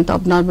ನಲ್ಲಿ ಆಗುವಂತ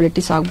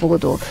ಅಬ್ನಾರ್ಮಲಿಟೀಸ್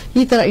ಆಗಬಹುದು.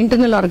 ಈ ತರ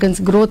ಇಂಟರ್ನಲ್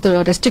ಆರ್ಗನ್ಸ್ ಗ್ರೋತ್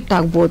ರೆಸ್ಟ್ರಿಕ್ಟ್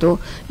ಆಗಬಹುದು.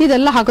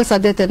 ಇದೆಲ್ಲ ಆಗೋ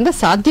ಸಾಧ್ಯತೆ ಅಂದ್ರೆ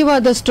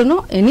ಸಾಧ್ಯವಾದಷ್ಟು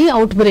ಎನಿ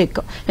ಔಟ್ ಬ್ರೇಕ್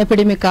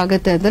ಎಪಿಡೆಮಿಕ್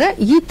ಆಗುತ್ತೆ ಅಂದ್ರೆ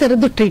ಈ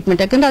ತರದ್ದು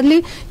ಟ್ರೀಟ್ಮೆಂಟ್, ಯಾಕಂದ್ರೆ ಅಲ್ಲಿ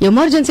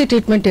ಎಮರ್ಜೆನ್ಸಿ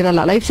ಟ್ರೀಟ್ಮೆಂಟ್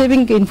ಇರಲ್ಲ, ಲೈಫ್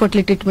ಸೇವಿಂಗ್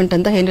ಇನ್ಫರ್ಟಿಲಿಟಿ ಟ್ರೀಟ್ಮೆಂಟ್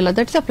ಅಂತ ಏನಿಲ್ಲ.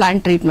 That's a plan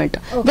treatment.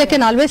 They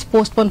can always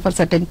postpone for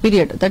certain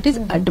period. That is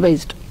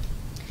advised.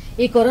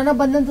 ಈ ಕೊರೋನಾ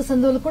ಬಂದಂತ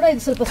ಸಂದರ್ಭದಲ್ಲಿ ಕೂಡ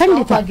ಇದು ಸ್ವಲ್ಪ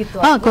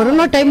ಖಂಡಿತ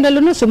ಕೊರೋನಾ ಟೈಮ್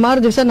ನಲ್ಲೂ ಸುಮಾರು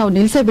ದಿವಸ ನಾವು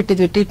ನಿಲ್ಸೇ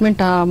ಬಿಟ್ಟಿದ್ವಿ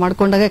ಟ್ರೀಟ್ಮೆಂಟ್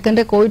ಮಾಡ್ಕೊಂಡಾಗ.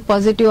 ಯಾಕಂದ್ರೆ ಕೋವಿಡ್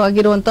ಪಾಸಿಟಿವ್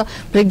ಆಗಿರುವಂತ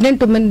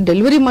ಪ್ರೆಗ್ನೆಂಟ್ ವುಮೆನ್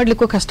ಡೆಲಿವರಿ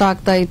ಮಾಡ್ಲಿಕ್ಕೂ ಕಷ್ಟ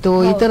ಆಗ್ತಾ ಇತ್ತು,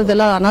 ಈ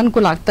ತರದೆಲ್ಲ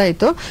ಅನಾನುಕೂಲ ಆಗ್ತಾ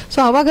ಇತ್ತು. ಸೊ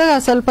ಅವಾಗ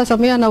ಸ್ವಲ್ಪ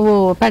ಸಮಯ ನಾವು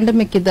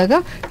ಪ್ಯಾಂಡಮಿಕ್ ಇದ್ದಾಗ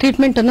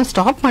ಟ್ರೀಟ್ಮೆಂಟ್ ಅನ್ನ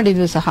ಸ್ಟಾಪ್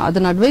ಮಾಡಿದ್ವಿ ಸಹ,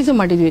 ಅದನ್ನ ಅಡ್ವೈಸ್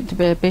ಮಾಡಿದ್ವಿ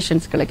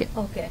ಪೇಷಂಟ್ಸ್ ಗಳಿಗೆ.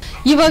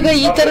 ಇವಾಗ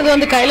ಈ ತರದ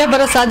ಒಂದು ಕಾಯಿಲೆ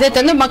ಬರೋ ಸಾಧ್ಯತೆ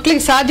ಅಂದ್ರೆ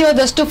ಮಕ್ಕಳಿಗೆ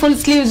ಸಾಧ್ಯವಾದಷ್ಟು ಫುಲ್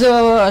ಸ್ಲೀವ್ಸ್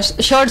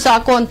ಶರ್ಟ್ಸ್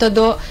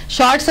ಹಾಕುವಂತದ್ದು,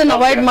 ಶಾರ್ಟ್ಸ್ ಅನ್ನು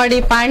ಅವಾಯ್ಡ್ ಮಾಡಿ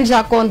ಪ್ಯಾಂಟ್ಸ್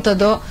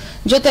ಹಾಕುವಂತದ್ದು,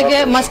 ಜೊತೆಗೆ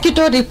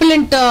ಮಸ್ಕಿಟೋ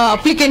ರಿಪೆಲೆಂಟ್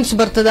ಅಪ್ಲಿಕೆಂಟ್ಸ್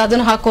ಬರ್ತದೆ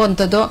ಅದನ್ನ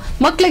ಹಾಕುವಂತದ್ದು,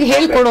 ಮಕ್ಕಳಿಗೆ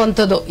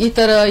ಹೇಳ್ಕೊಡುವಂತದ್ದು, ಈ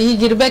ತರ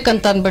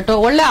ಈಗಿರ್ಬೇಕಂತ ಅನ್ಬಿಟ್ಟು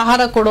ಒಳ್ಳೆ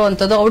ಆಹಾರ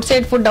ಕೊಡುವಂತದ್ದು,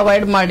 ಔಟ್ಸೈಡ್ ಫುಡ್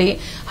ಅವಾಯ್ಡ್ ಮಾಡಿ,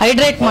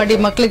 ಹೈಡ್ರೇಟ್ ಮಾಡಿ,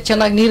 ಮಕ್ಕಳಿಗೆ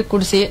ಚೆನ್ನಾಗಿ ನೀರು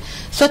ಕುಡಿಸಿ,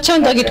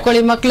 ಸ್ವಚ್ಛವಂತಾಗಿ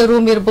ಇಟ್ಕೊಳ್ಳಿ. ಮಕ್ಕಳು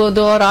ರೂಮ್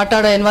ಇರ್ಬೋದು, ಅವ್ರ ಆಟ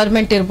ಆಡೋ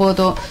ಎನ್ವೈರ್ಮೆಂಟ್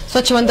ಇರ್ಬೋದು,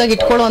 ಸ್ವಚ್ಛವಂತಾಗಿ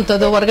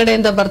ಇಟ್ಕೊಳ್ಳುವಂಥದ್ದು,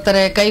 ಹೊರಗಡೆಯಿಂದ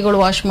ಬರ್ತಾರೆ ಕೈಗಳು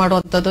ವಾಶ್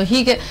ಮಾಡುವಂಥದ್ದು,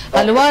 ಹೀಗೆ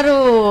ಹಲವಾರು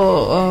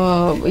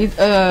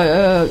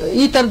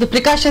ಈ ತರದ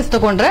ಪ್ರಿಕಾಷನ್ಸ್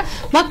ತಗೊಂಡ್ರೆ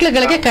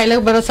ಮಕ್ಕಳುಗಳಿಗೆ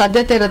ಕಾಯಿಲೆ ಬರೋ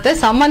ಸಾಧ್ಯತೆ ಇರುತ್ತೆ.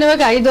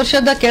 ಸಾಮಾನ್ಯವಾಗಿ 5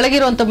 ವರ್ಷದ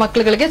ಕೆಳಗಿರುವಂತ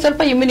ಮಕ್ಕಳುಗಳಿಗೆ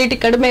ಸ್ವಲ್ಪ ಇಮ್ಯುನಿಟಿ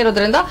ಕಡಿಮೆ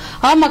ಇರೋದ್ರಿಂದ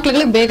ಆ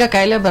ಮಕ್ಕಳುಗಳಿಗೆ ಬೇಗ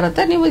ಕಾಯಿಲೆ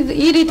ಬರುತ್ತೆ. ನೀವು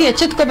ಈ ರೀತಿ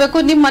ಎಚ್ಚೆತ್ಕೋಬೇಕು.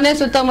 ನಿಮ್ಮ ಮನೆ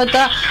ಸುತ್ತಮುತ್ತ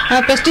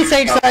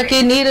ಪೆಸ್ಟಿಸೈಡ್ಸ್ ಹಾಕಿ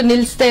ನೀರು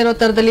ನಿಲ್ಲಿಸದೇ ಇರೋ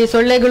ತರದಲ್ಲಿ,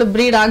 ಸೊಳ್ಳೆಗಳು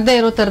ಬ್ರೀಡ್ ಆಗದೆ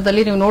ಇರೋ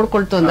ತರದಲ್ಲಿ ನೀವು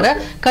ನೋಡ್ಕೊಳ್ತು ಅಂದ್ರೆ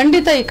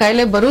ಖಂಡಿತ ಈ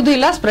ಕಾಯಿಲೆ ಬರುವುದೂ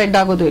ಇಲ್ಲ, ಸ್ಪ್ರೆಡ್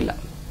ಆಗೋದು ಇಲ್ಲ.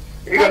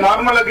 ಈಗ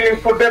ನಾರ್ಮಲ್ ಆಗಿ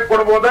ಫುಡ್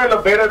ಕೊಡಬಹುದಾ ಇಲ್ಲ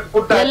ಬೇರೆ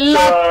ಫುಡ್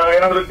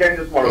ಏನಾದ್ರು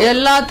ಚೇಂಜಸ್ ಮಾಡಬಹುದು?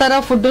 ಎಲ್ಲಾ ತರ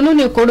ಫುಡ್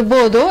ನೀವು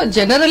ಕೊಡಬಹುದು.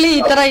 ಜನರಲಿ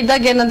ಈ ತರ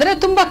ಇದ್ದಾಗ ಏನಂದ್ರೆ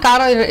ತುಂಬಾ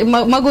ಖಾರ,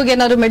 ಮಗುಗೆ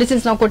ಏನಾದ್ರು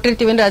ಮೆಡಿಸಿನ್ಸ್ ನಾವು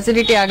ಕೊಟ್ಟಿರ್ತೀವಿ ಅಂದ್ರೆ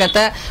ಅಸಿಡಿಟಿ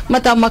ಆಗತ್ತೆ.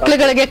 ಮತ್ತೆ ಆ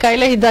ಮಕ್ಕಳುಗಳಿಗೆ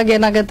ಕಾಯಿಲೆ ಇದ್ದಾಗ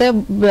ಏನಾಗುತ್ತೆ,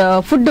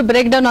 ಫುಡ್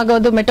ಬ್ರೇಕ್ ಡೌನ್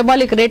ಆಗೋದು,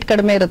 ಮೆಟಬಾಲಿಕ್ ರೇಟ್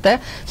ಕಡಿಮೆ ಇರುತ್ತೆ.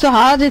 ಸೊ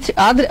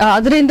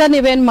ಅದರಿಂದ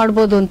ನೀವೇನ್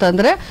ಮಾಡಬಹುದು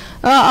ಅಂತಂದ್ರೆ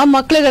ಆ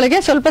ಮಕ್ಕಳುಗಳಿಗೆ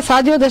ಸ್ವಲ್ಪ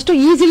ಸಾಧ್ಯವಾದಷ್ಟು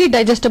ಈಸಿಲಿ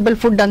ಡೈಜೆಸ್ಟಬಲ್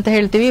ಫುಡ್ ಅಂತ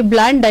ಹೇಳ್ತೀವಿ,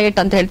 ಬ್ಲಾಂಡ್ ಡಯಟ್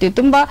ಅಂತ ಹೇಳ್ತೀವಿ,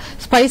 ತುಂಬಾ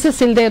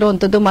ಸ್ಪೈಸಸ್ ಇಲ್ಲದೆ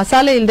ಇರುವಂತದ್ದು,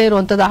 ಮಸಾಲೆ ಇಲ್ಲದೆ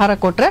ಇರುವಂತದ್ದು ಆಹಾರ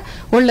ಕೊಟ್ರೆ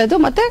ಒಳ್ಳೇದು.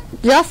 ಮತ್ತೆ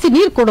ಜಾಸ್ತಿ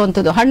ನೀರು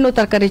ಕೊಡುವಂಥದ್ದು, ಹಣ್ಣು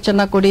ತರಕಾರಿ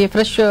ಚೆನ್ನಾಗಿ ಕೊಡಿ,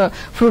 ಫ್ರೆಶ್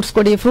ಫ್ರೂಟ್ಸ್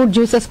ಕೊಡಿ, ಫ್ರೂಟ್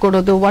ಜ್ಯೂಸಸ್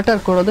ಕೊಡೋದು,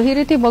 ವಾಟರ್ ಕೊಡೋದು, ಈ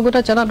ರೀತಿ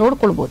ಮಗುನ ಚೆನ್ನಾಗಿ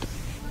ನೋಡ್ಕೊಳ್ಬಹುದು.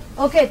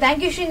 ಓಕೆ,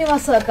 ಥ್ಯಾಂಕ್ ಯು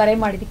ಶ್ರೀನಿವಾಸ್ ಕರೆ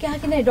ಮಾಡಿದ್ದಕ್ಕೆ.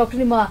 ಹಾಗೆ ಡಾಕ್ಟರ್,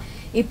 ನಿಮ್ಮ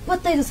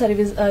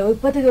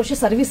 25 ವರ್ಷ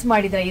ಸರ್ವಿಸ್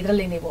ಮಾಡಿದ್ರೆ,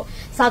 ಇದರಲ್ಲಿ ನೀವು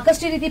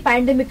ಸಾಕಷ್ಟು ರೀತಿ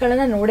ಪ್ಯಾಂಡಮಿಕ್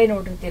ಗಳನ್ನ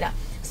ನೋಡಿರ್ತೀರಾ.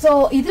 ಸೊ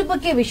ಇದ್ರ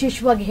ಬಗ್ಗೆ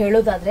ವಿಶೇಷವಾಗಿ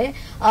ಹೇಳೋದಾದ್ರೆ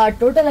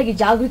ಟೋಟಲ್ ಆಗಿ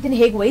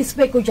ಜಾಗೃತಿನ ಹೇಗೆ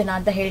ವಹಿಸಬೇಕು ಜನ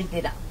ಅಂತ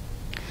ಹೇಳ್ತೀರಾ?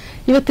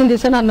 ಇವತ್ತಿನ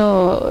ದಿವಸ ನಾನು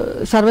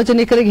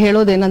ಸಾರ್ವಜನಿಕರಿಗೆ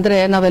ಹೇಳೋದೇನಂದ್ರೆ,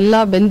 ನಾವೆಲ್ಲ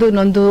ಬೆಂದು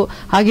ನೊಂದು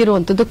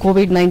ಆಗಿರುವಂತದ್ದು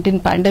ಕೋವಿಡ್-19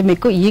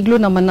 ಪ್ಯಾಂಡಮಿಕ್ ಈಗಲೂ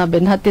ನಮ್ಮನ್ನ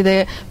ಬೆನ್ನಹತ್ತಿದೆ.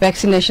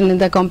 ವ್ಯಾಕ್ಸಿನೇಷನ್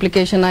ಇಂದ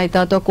ಕಾಂಪ್ಲಿಕೇಶನ್ ಆಯ್ತಾ,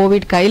 ಅಥವಾ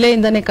ಕೋವಿಡ್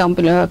ಕಾಯಿಲೆಯಿಂದಾನೇ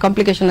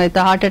ಕಾಂಪ್ಲಿಕೇಶನ್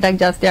ಆಯ್ತಾ, ಹಾರ್ಟ್ ಅಟ್ಯಾಕ್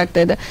ಜಾಸ್ತಿ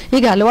ಆಗ್ತಾ ಇದೆ,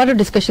 ಹೀಗೆ ಹಲವಾರು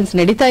ಡಿಸ್ಕಷನ್ಸ್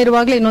ನಡೀತಾ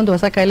ಇರುವಾಗಲೇ ಇನ್ನೊಂದು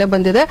ಹೊಸ ಕಾಯಿಲೆ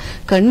ಬಂದಿದೆ.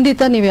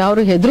 ಖಂಡಿತ ನೀವು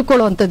ಯಾರು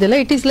ಹೆದರ್ಕೊಳ್ಳುವಂತದ್ದಿಲ್ಲ.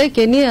 It is like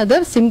any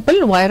other simple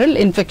viral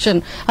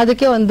infection.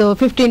 ಅದಕ್ಕೆ ಒಂದು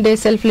 15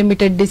 ಡೇಸ್ ಸೆಲ್ಫ್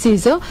ಲಿಮಿಟೆಡ್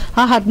ಡಿಸೀಸ್.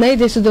 ಆ 15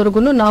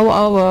 ದಿವಸದವರೆಗೂ ನಾವು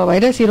ಆ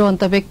ವೈರಸ್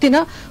ಇರುವಂತ ವ್ಯಕ್ತಿನ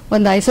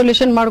ಒಂದು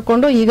ಐಸೋಲೇಷನ್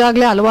ಮಾಡಿಕೊಂಡು,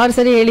 ಈಗಾಗಲೇ ಹಲವಾರು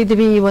ಸರಿ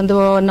ಹೇಳಿದೀವಿ ಈ ಒಂದು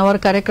 1 hour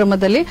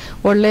ಕಾರ್ಯಕ್ರಮದಲ್ಲಿ,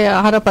 ಒಳ್ಳೆ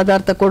ಆಹಾರ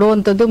ಪದಾರ್ಥ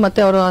ಕೊಡುವಂಥದ್ದು ಮತ್ತೆ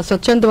ಅವರು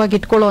ಸ್ವಚ್ಛಂದವಾಗಿ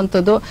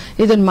ಇಟ್ಕೊಳ್ಳುವಂಥದ್ದು,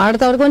 ಇದನ್ನ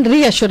ಮಾಡ್ತಾ ಅವ್ರಿಗೆ ಒಂದು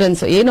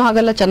ರೀಅಶ್ಯೂರೆನ್ಸ್, ಏನು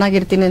ಆಗಲ್ಲ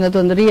ಚೆನ್ನಾಗಿರ್ತೀನಿ ಅನ್ನೋದು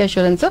ಒಂದು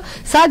ರೀಅಶ್ಯೂರೆನ್ಸ್.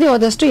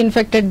 ಸಾಧ್ಯವಾದಷ್ಟು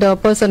ಇನ್ಫೆಕ್ಟೆಡ್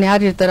ಪರ್ಸನ್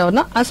ಯಾರು ಇರ್ತಾರೆ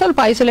ಅವ್ರನ್ನ ಸ್ವಲ್ಪ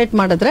ಐಸೋಲೇಟ್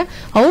ಮಾಡಿದ್ರೆ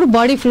ಅವ್ರ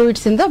ಬಾಡಿ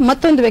ಫ್ಲೂಯಿಡ್ಸ್ ಇಂದ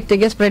ಮತ್ತೊಂದು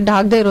ವ್ಯಕ್ತಿಗೆ ಸ್ಪ್ರೆಡ್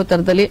ಆಗದೆ ಇರೋ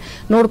ತರದಲ್ಲಿ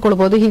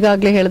ನೋಡ್ಕೊಳ್ಬಹುದು.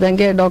 ಹೀಗಾಗ್ಲೇ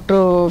ಹೇಳ್ದಂಗೆ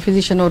ಡಾಕ್ಟರ್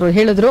ಫಿಸಿಷಿಯನ್ ಅವರು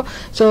ಹೇಳಿದ್ರು.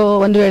 ಸೊ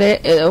ಒಂದು ವೇಳೆ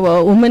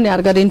ವುಮೆನ್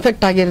ಯಾರಿಗಾರು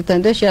ಇನ್ಫೆಕ್ಟ್ ಆಗಿರುತ್ತೆ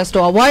ಅಂದ್ರೆ she has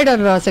to avoid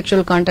hour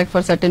sexual contact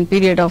for certain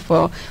period of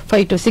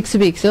 5 to 6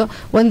 weeks.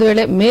 ಒಂದು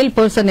ವೇಳೆ ಮೇಲ್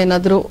ಪರ್ಸನ್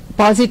ಏನಾದ್ರು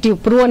ಪಾಸಿಟಿವ್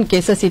ಪ್ರೂವನ್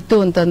ಕೇಸಸ್ ಇತ್ತು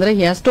ಅಂತಂದ್ರೆ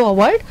he has to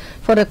avoid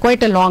for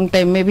quite a long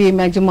time, may be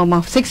maximum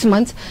of 6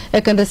 months.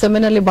 ಯಾಕಂದ್ರೆ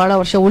ಸೆಮೆನಲ್ಲಿ ಬಹಳ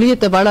ವರ್ಷ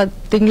ಉಳಿಯುತ್ತೆ, ಬಹಳ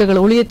ತಿಂಗಳುಗಳು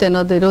ಉಳಿಯುತ್ತೆ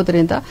ಅನ್ನೋದು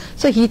ಇರೋದ್ರಿಂದ.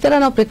 ಸೊ ಈ ತರ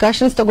ನಾವು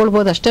ಪ್ರಿಕಾಷನ್ಸ್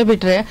ತಗೊಳ್ಬಹುದು ಅಷ್ಟೇ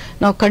ಬಿಟ್ರೆ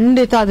ನಾವು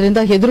ಖಂಡಿತ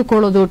ಅದರಿಂದ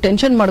ಹೆದರ್ಕೊಳ್ಳೋದು,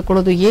 ಟೆನ್ಷನ್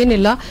ಮಾಡ್ಕೊಳ್ಳೋದು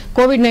ಏನಿಲ್ಲ.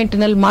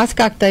 ಕೋವಿಡ್-19 ಅಲ್ಲಿ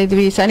ಮಾಸ್ಕ್ ಹಾಕ್ತಾ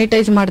ಇದ್ವಿ,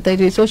 ಸ್ಯಾನಿಟೈಸ್ ಮಾಡ್ತಾ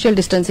ಇದ್ವಿ, ಸೋಷಿಯಲ್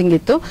ಡಿಸ್ಟೆನ್ಸಿಂಗ್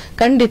ಇತ್ತು.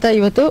 ಖಂಡಿತ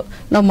ಇವತ್ತು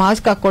ನಾವು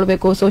ಮಾಸ್ಕ್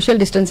ಹಾಕೊಳ್ಬೇಕು,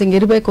 ಸೋಷಿಯಲ್ ಡಿಸ್ಟೆನ್ಸಿಂಗ್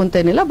ಇರಬೇಕು ಅಂತ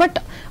ಏನಿಲ್ಲ. ಬಟ್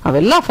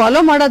ಅವೆಲ್ಲ ಫಾಲೋ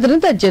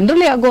ಮಾಡೋದ್ರಿಂದ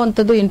generally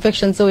ಆಗುವಂತದ್ದು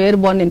infections, air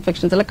Born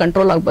infections ಎಲ್ಲ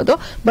ಕಂಟ್ರೋಲ್ ಆಗಬಹುದು.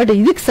 ಬಟ್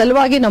ಇದಕ್ಕೆ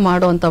ಸಲುವಾಗಿ ನಾವು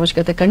ಮಾಡುವಂತ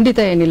ಅವಶ್ಯಕತೆ ಖಂಡಿತ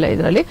ಏನಿಲ್ಲ.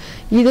 ಇದರಲ್ಲಿ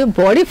ಇದು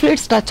ಬಾಡಿ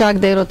ಫ್ಲೂಯಿಡ್ಸ್ ಟಚ್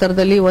ಆಗದೆ ಇರೋ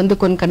ತರದಲ್ಲಿ,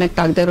 ಒಂದಕ್ಕೊಂದು ಕನೆಕ್ಟ್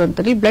ಆಗದೆ ಇರೋ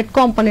ತರದಲ್ಲಿ ಬ್ಲಡ್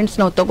ಕಾಂಪೋನೆಂಟ್ಸ್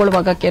ನಾವು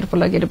ತಗೊಳ್ಳುವಾಗ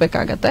ಕೇರ್ಫುಲ್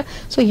ಆಗಿರಬೇಕಾಗತ್ತೆ.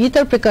 ಸೊ ಈ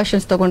ತರ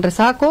ಪ್ರಿಕಾಷನ್ಸ್ ತಗೊಂಡ್ರೆ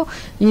ಸಾಕು.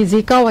 ಈ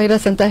ಝಿಕಾ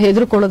ವೈರಸ್ ಅಂತ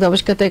ಹೆದರ್ಕೊಳ್ಳೋದು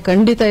ಅವಶ್ಯಕತೆ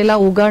ಖಂಡಿತ ಇಲ್ಲ.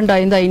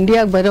 ಉಗಾಂಡಾಯಿಂದ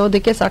ಇಂಡಿಯಾಗೆ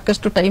ಬರೋದಕ್ಕೆ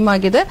ಸಾಕಷ್ಟು ಟೈಮ್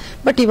ಆಗಿದೆ.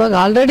 ಬಟ್ ಇವಾಗ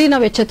ಆಲ್ರೆಡಿ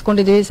ನಾವು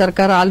ಎಚ್ಚೆತ್ಕೊಂಡಿದ್ದೀವಿ.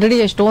 ಸರ್ಕಾರ ಆಲ್ರೆಡಿ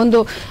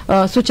ಎಷ್ಟೊಂದು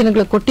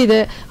ಸೂಚನೆಗಳು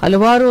ಕೊಟ್ಟಿದೆ.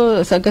 ಹಲವಾರು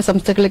ಸಂಘ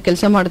ಸಂಸ್ಥೆಗಳಿಗೆ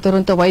ಕೆಲಸ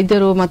ಮಾಡ್ತಿರುವಂತ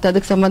ವೈದ್ಯರು ಮತ್ತೆ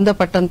ಅದಕ್ಕೆ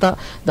ಸಂಬಂಧಪಟ್ಟಂತ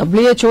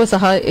WHO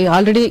ಸಹ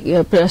ಆಲ್ರೆಡಿ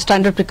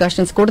ಸ್ಟ್ಯಾಂಡರ್ಡ್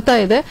ಪ್ರಿಕಾಷನ್ಸ್ ಕೊಡ್ತಾ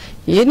ಇದೆ.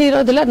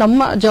 ಏನಿರೋದಿಲ್ಲ,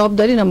 ನಮ್ಮ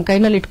ಜವಾಬ್ದಾರಿ ನಮ್ಮ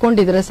ಕೈನಲ್ಲಿ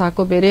ಇಟ್ಕೊಂಡಿದ್ರೆ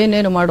ಸಾಕು, ಬೇರೆ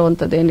ಏನೇನು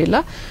ಮಾಡುವಂತದ್ದೇನಿಲ್ಲ.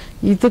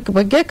 ಇದಕ್ಕೆ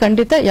ಬಗ್ಗೆ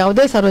ಖಂಡಿತ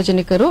ಯಾವುದೇ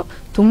ಸಾರ್ವಜನಿಕರು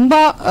ತುಂಬಾ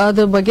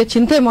ಅದ್ರ ಬಗ್ಗೆ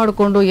ಚಿಂತೆ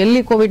ಮಾಡಿಕೊಂಡು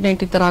ಎಲ್ಲಿ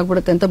ಕೋವಿಡ್-19 ತರ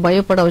ಆಗ್ಬಿಡುತ್ತೆ ಅಂತ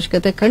ಭಯಪಡೋ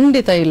ಅವಶ್ಯಕತೆ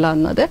ಖಂಡಿತ ಇಲ್ಲ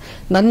ಅನ್ನೋದೇ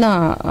ನನ್ನ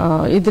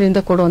ಇದರಿಂದ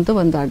ಕೊಡುವಂತ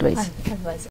ಒಂದು ಅಡ್ವೈಸ್.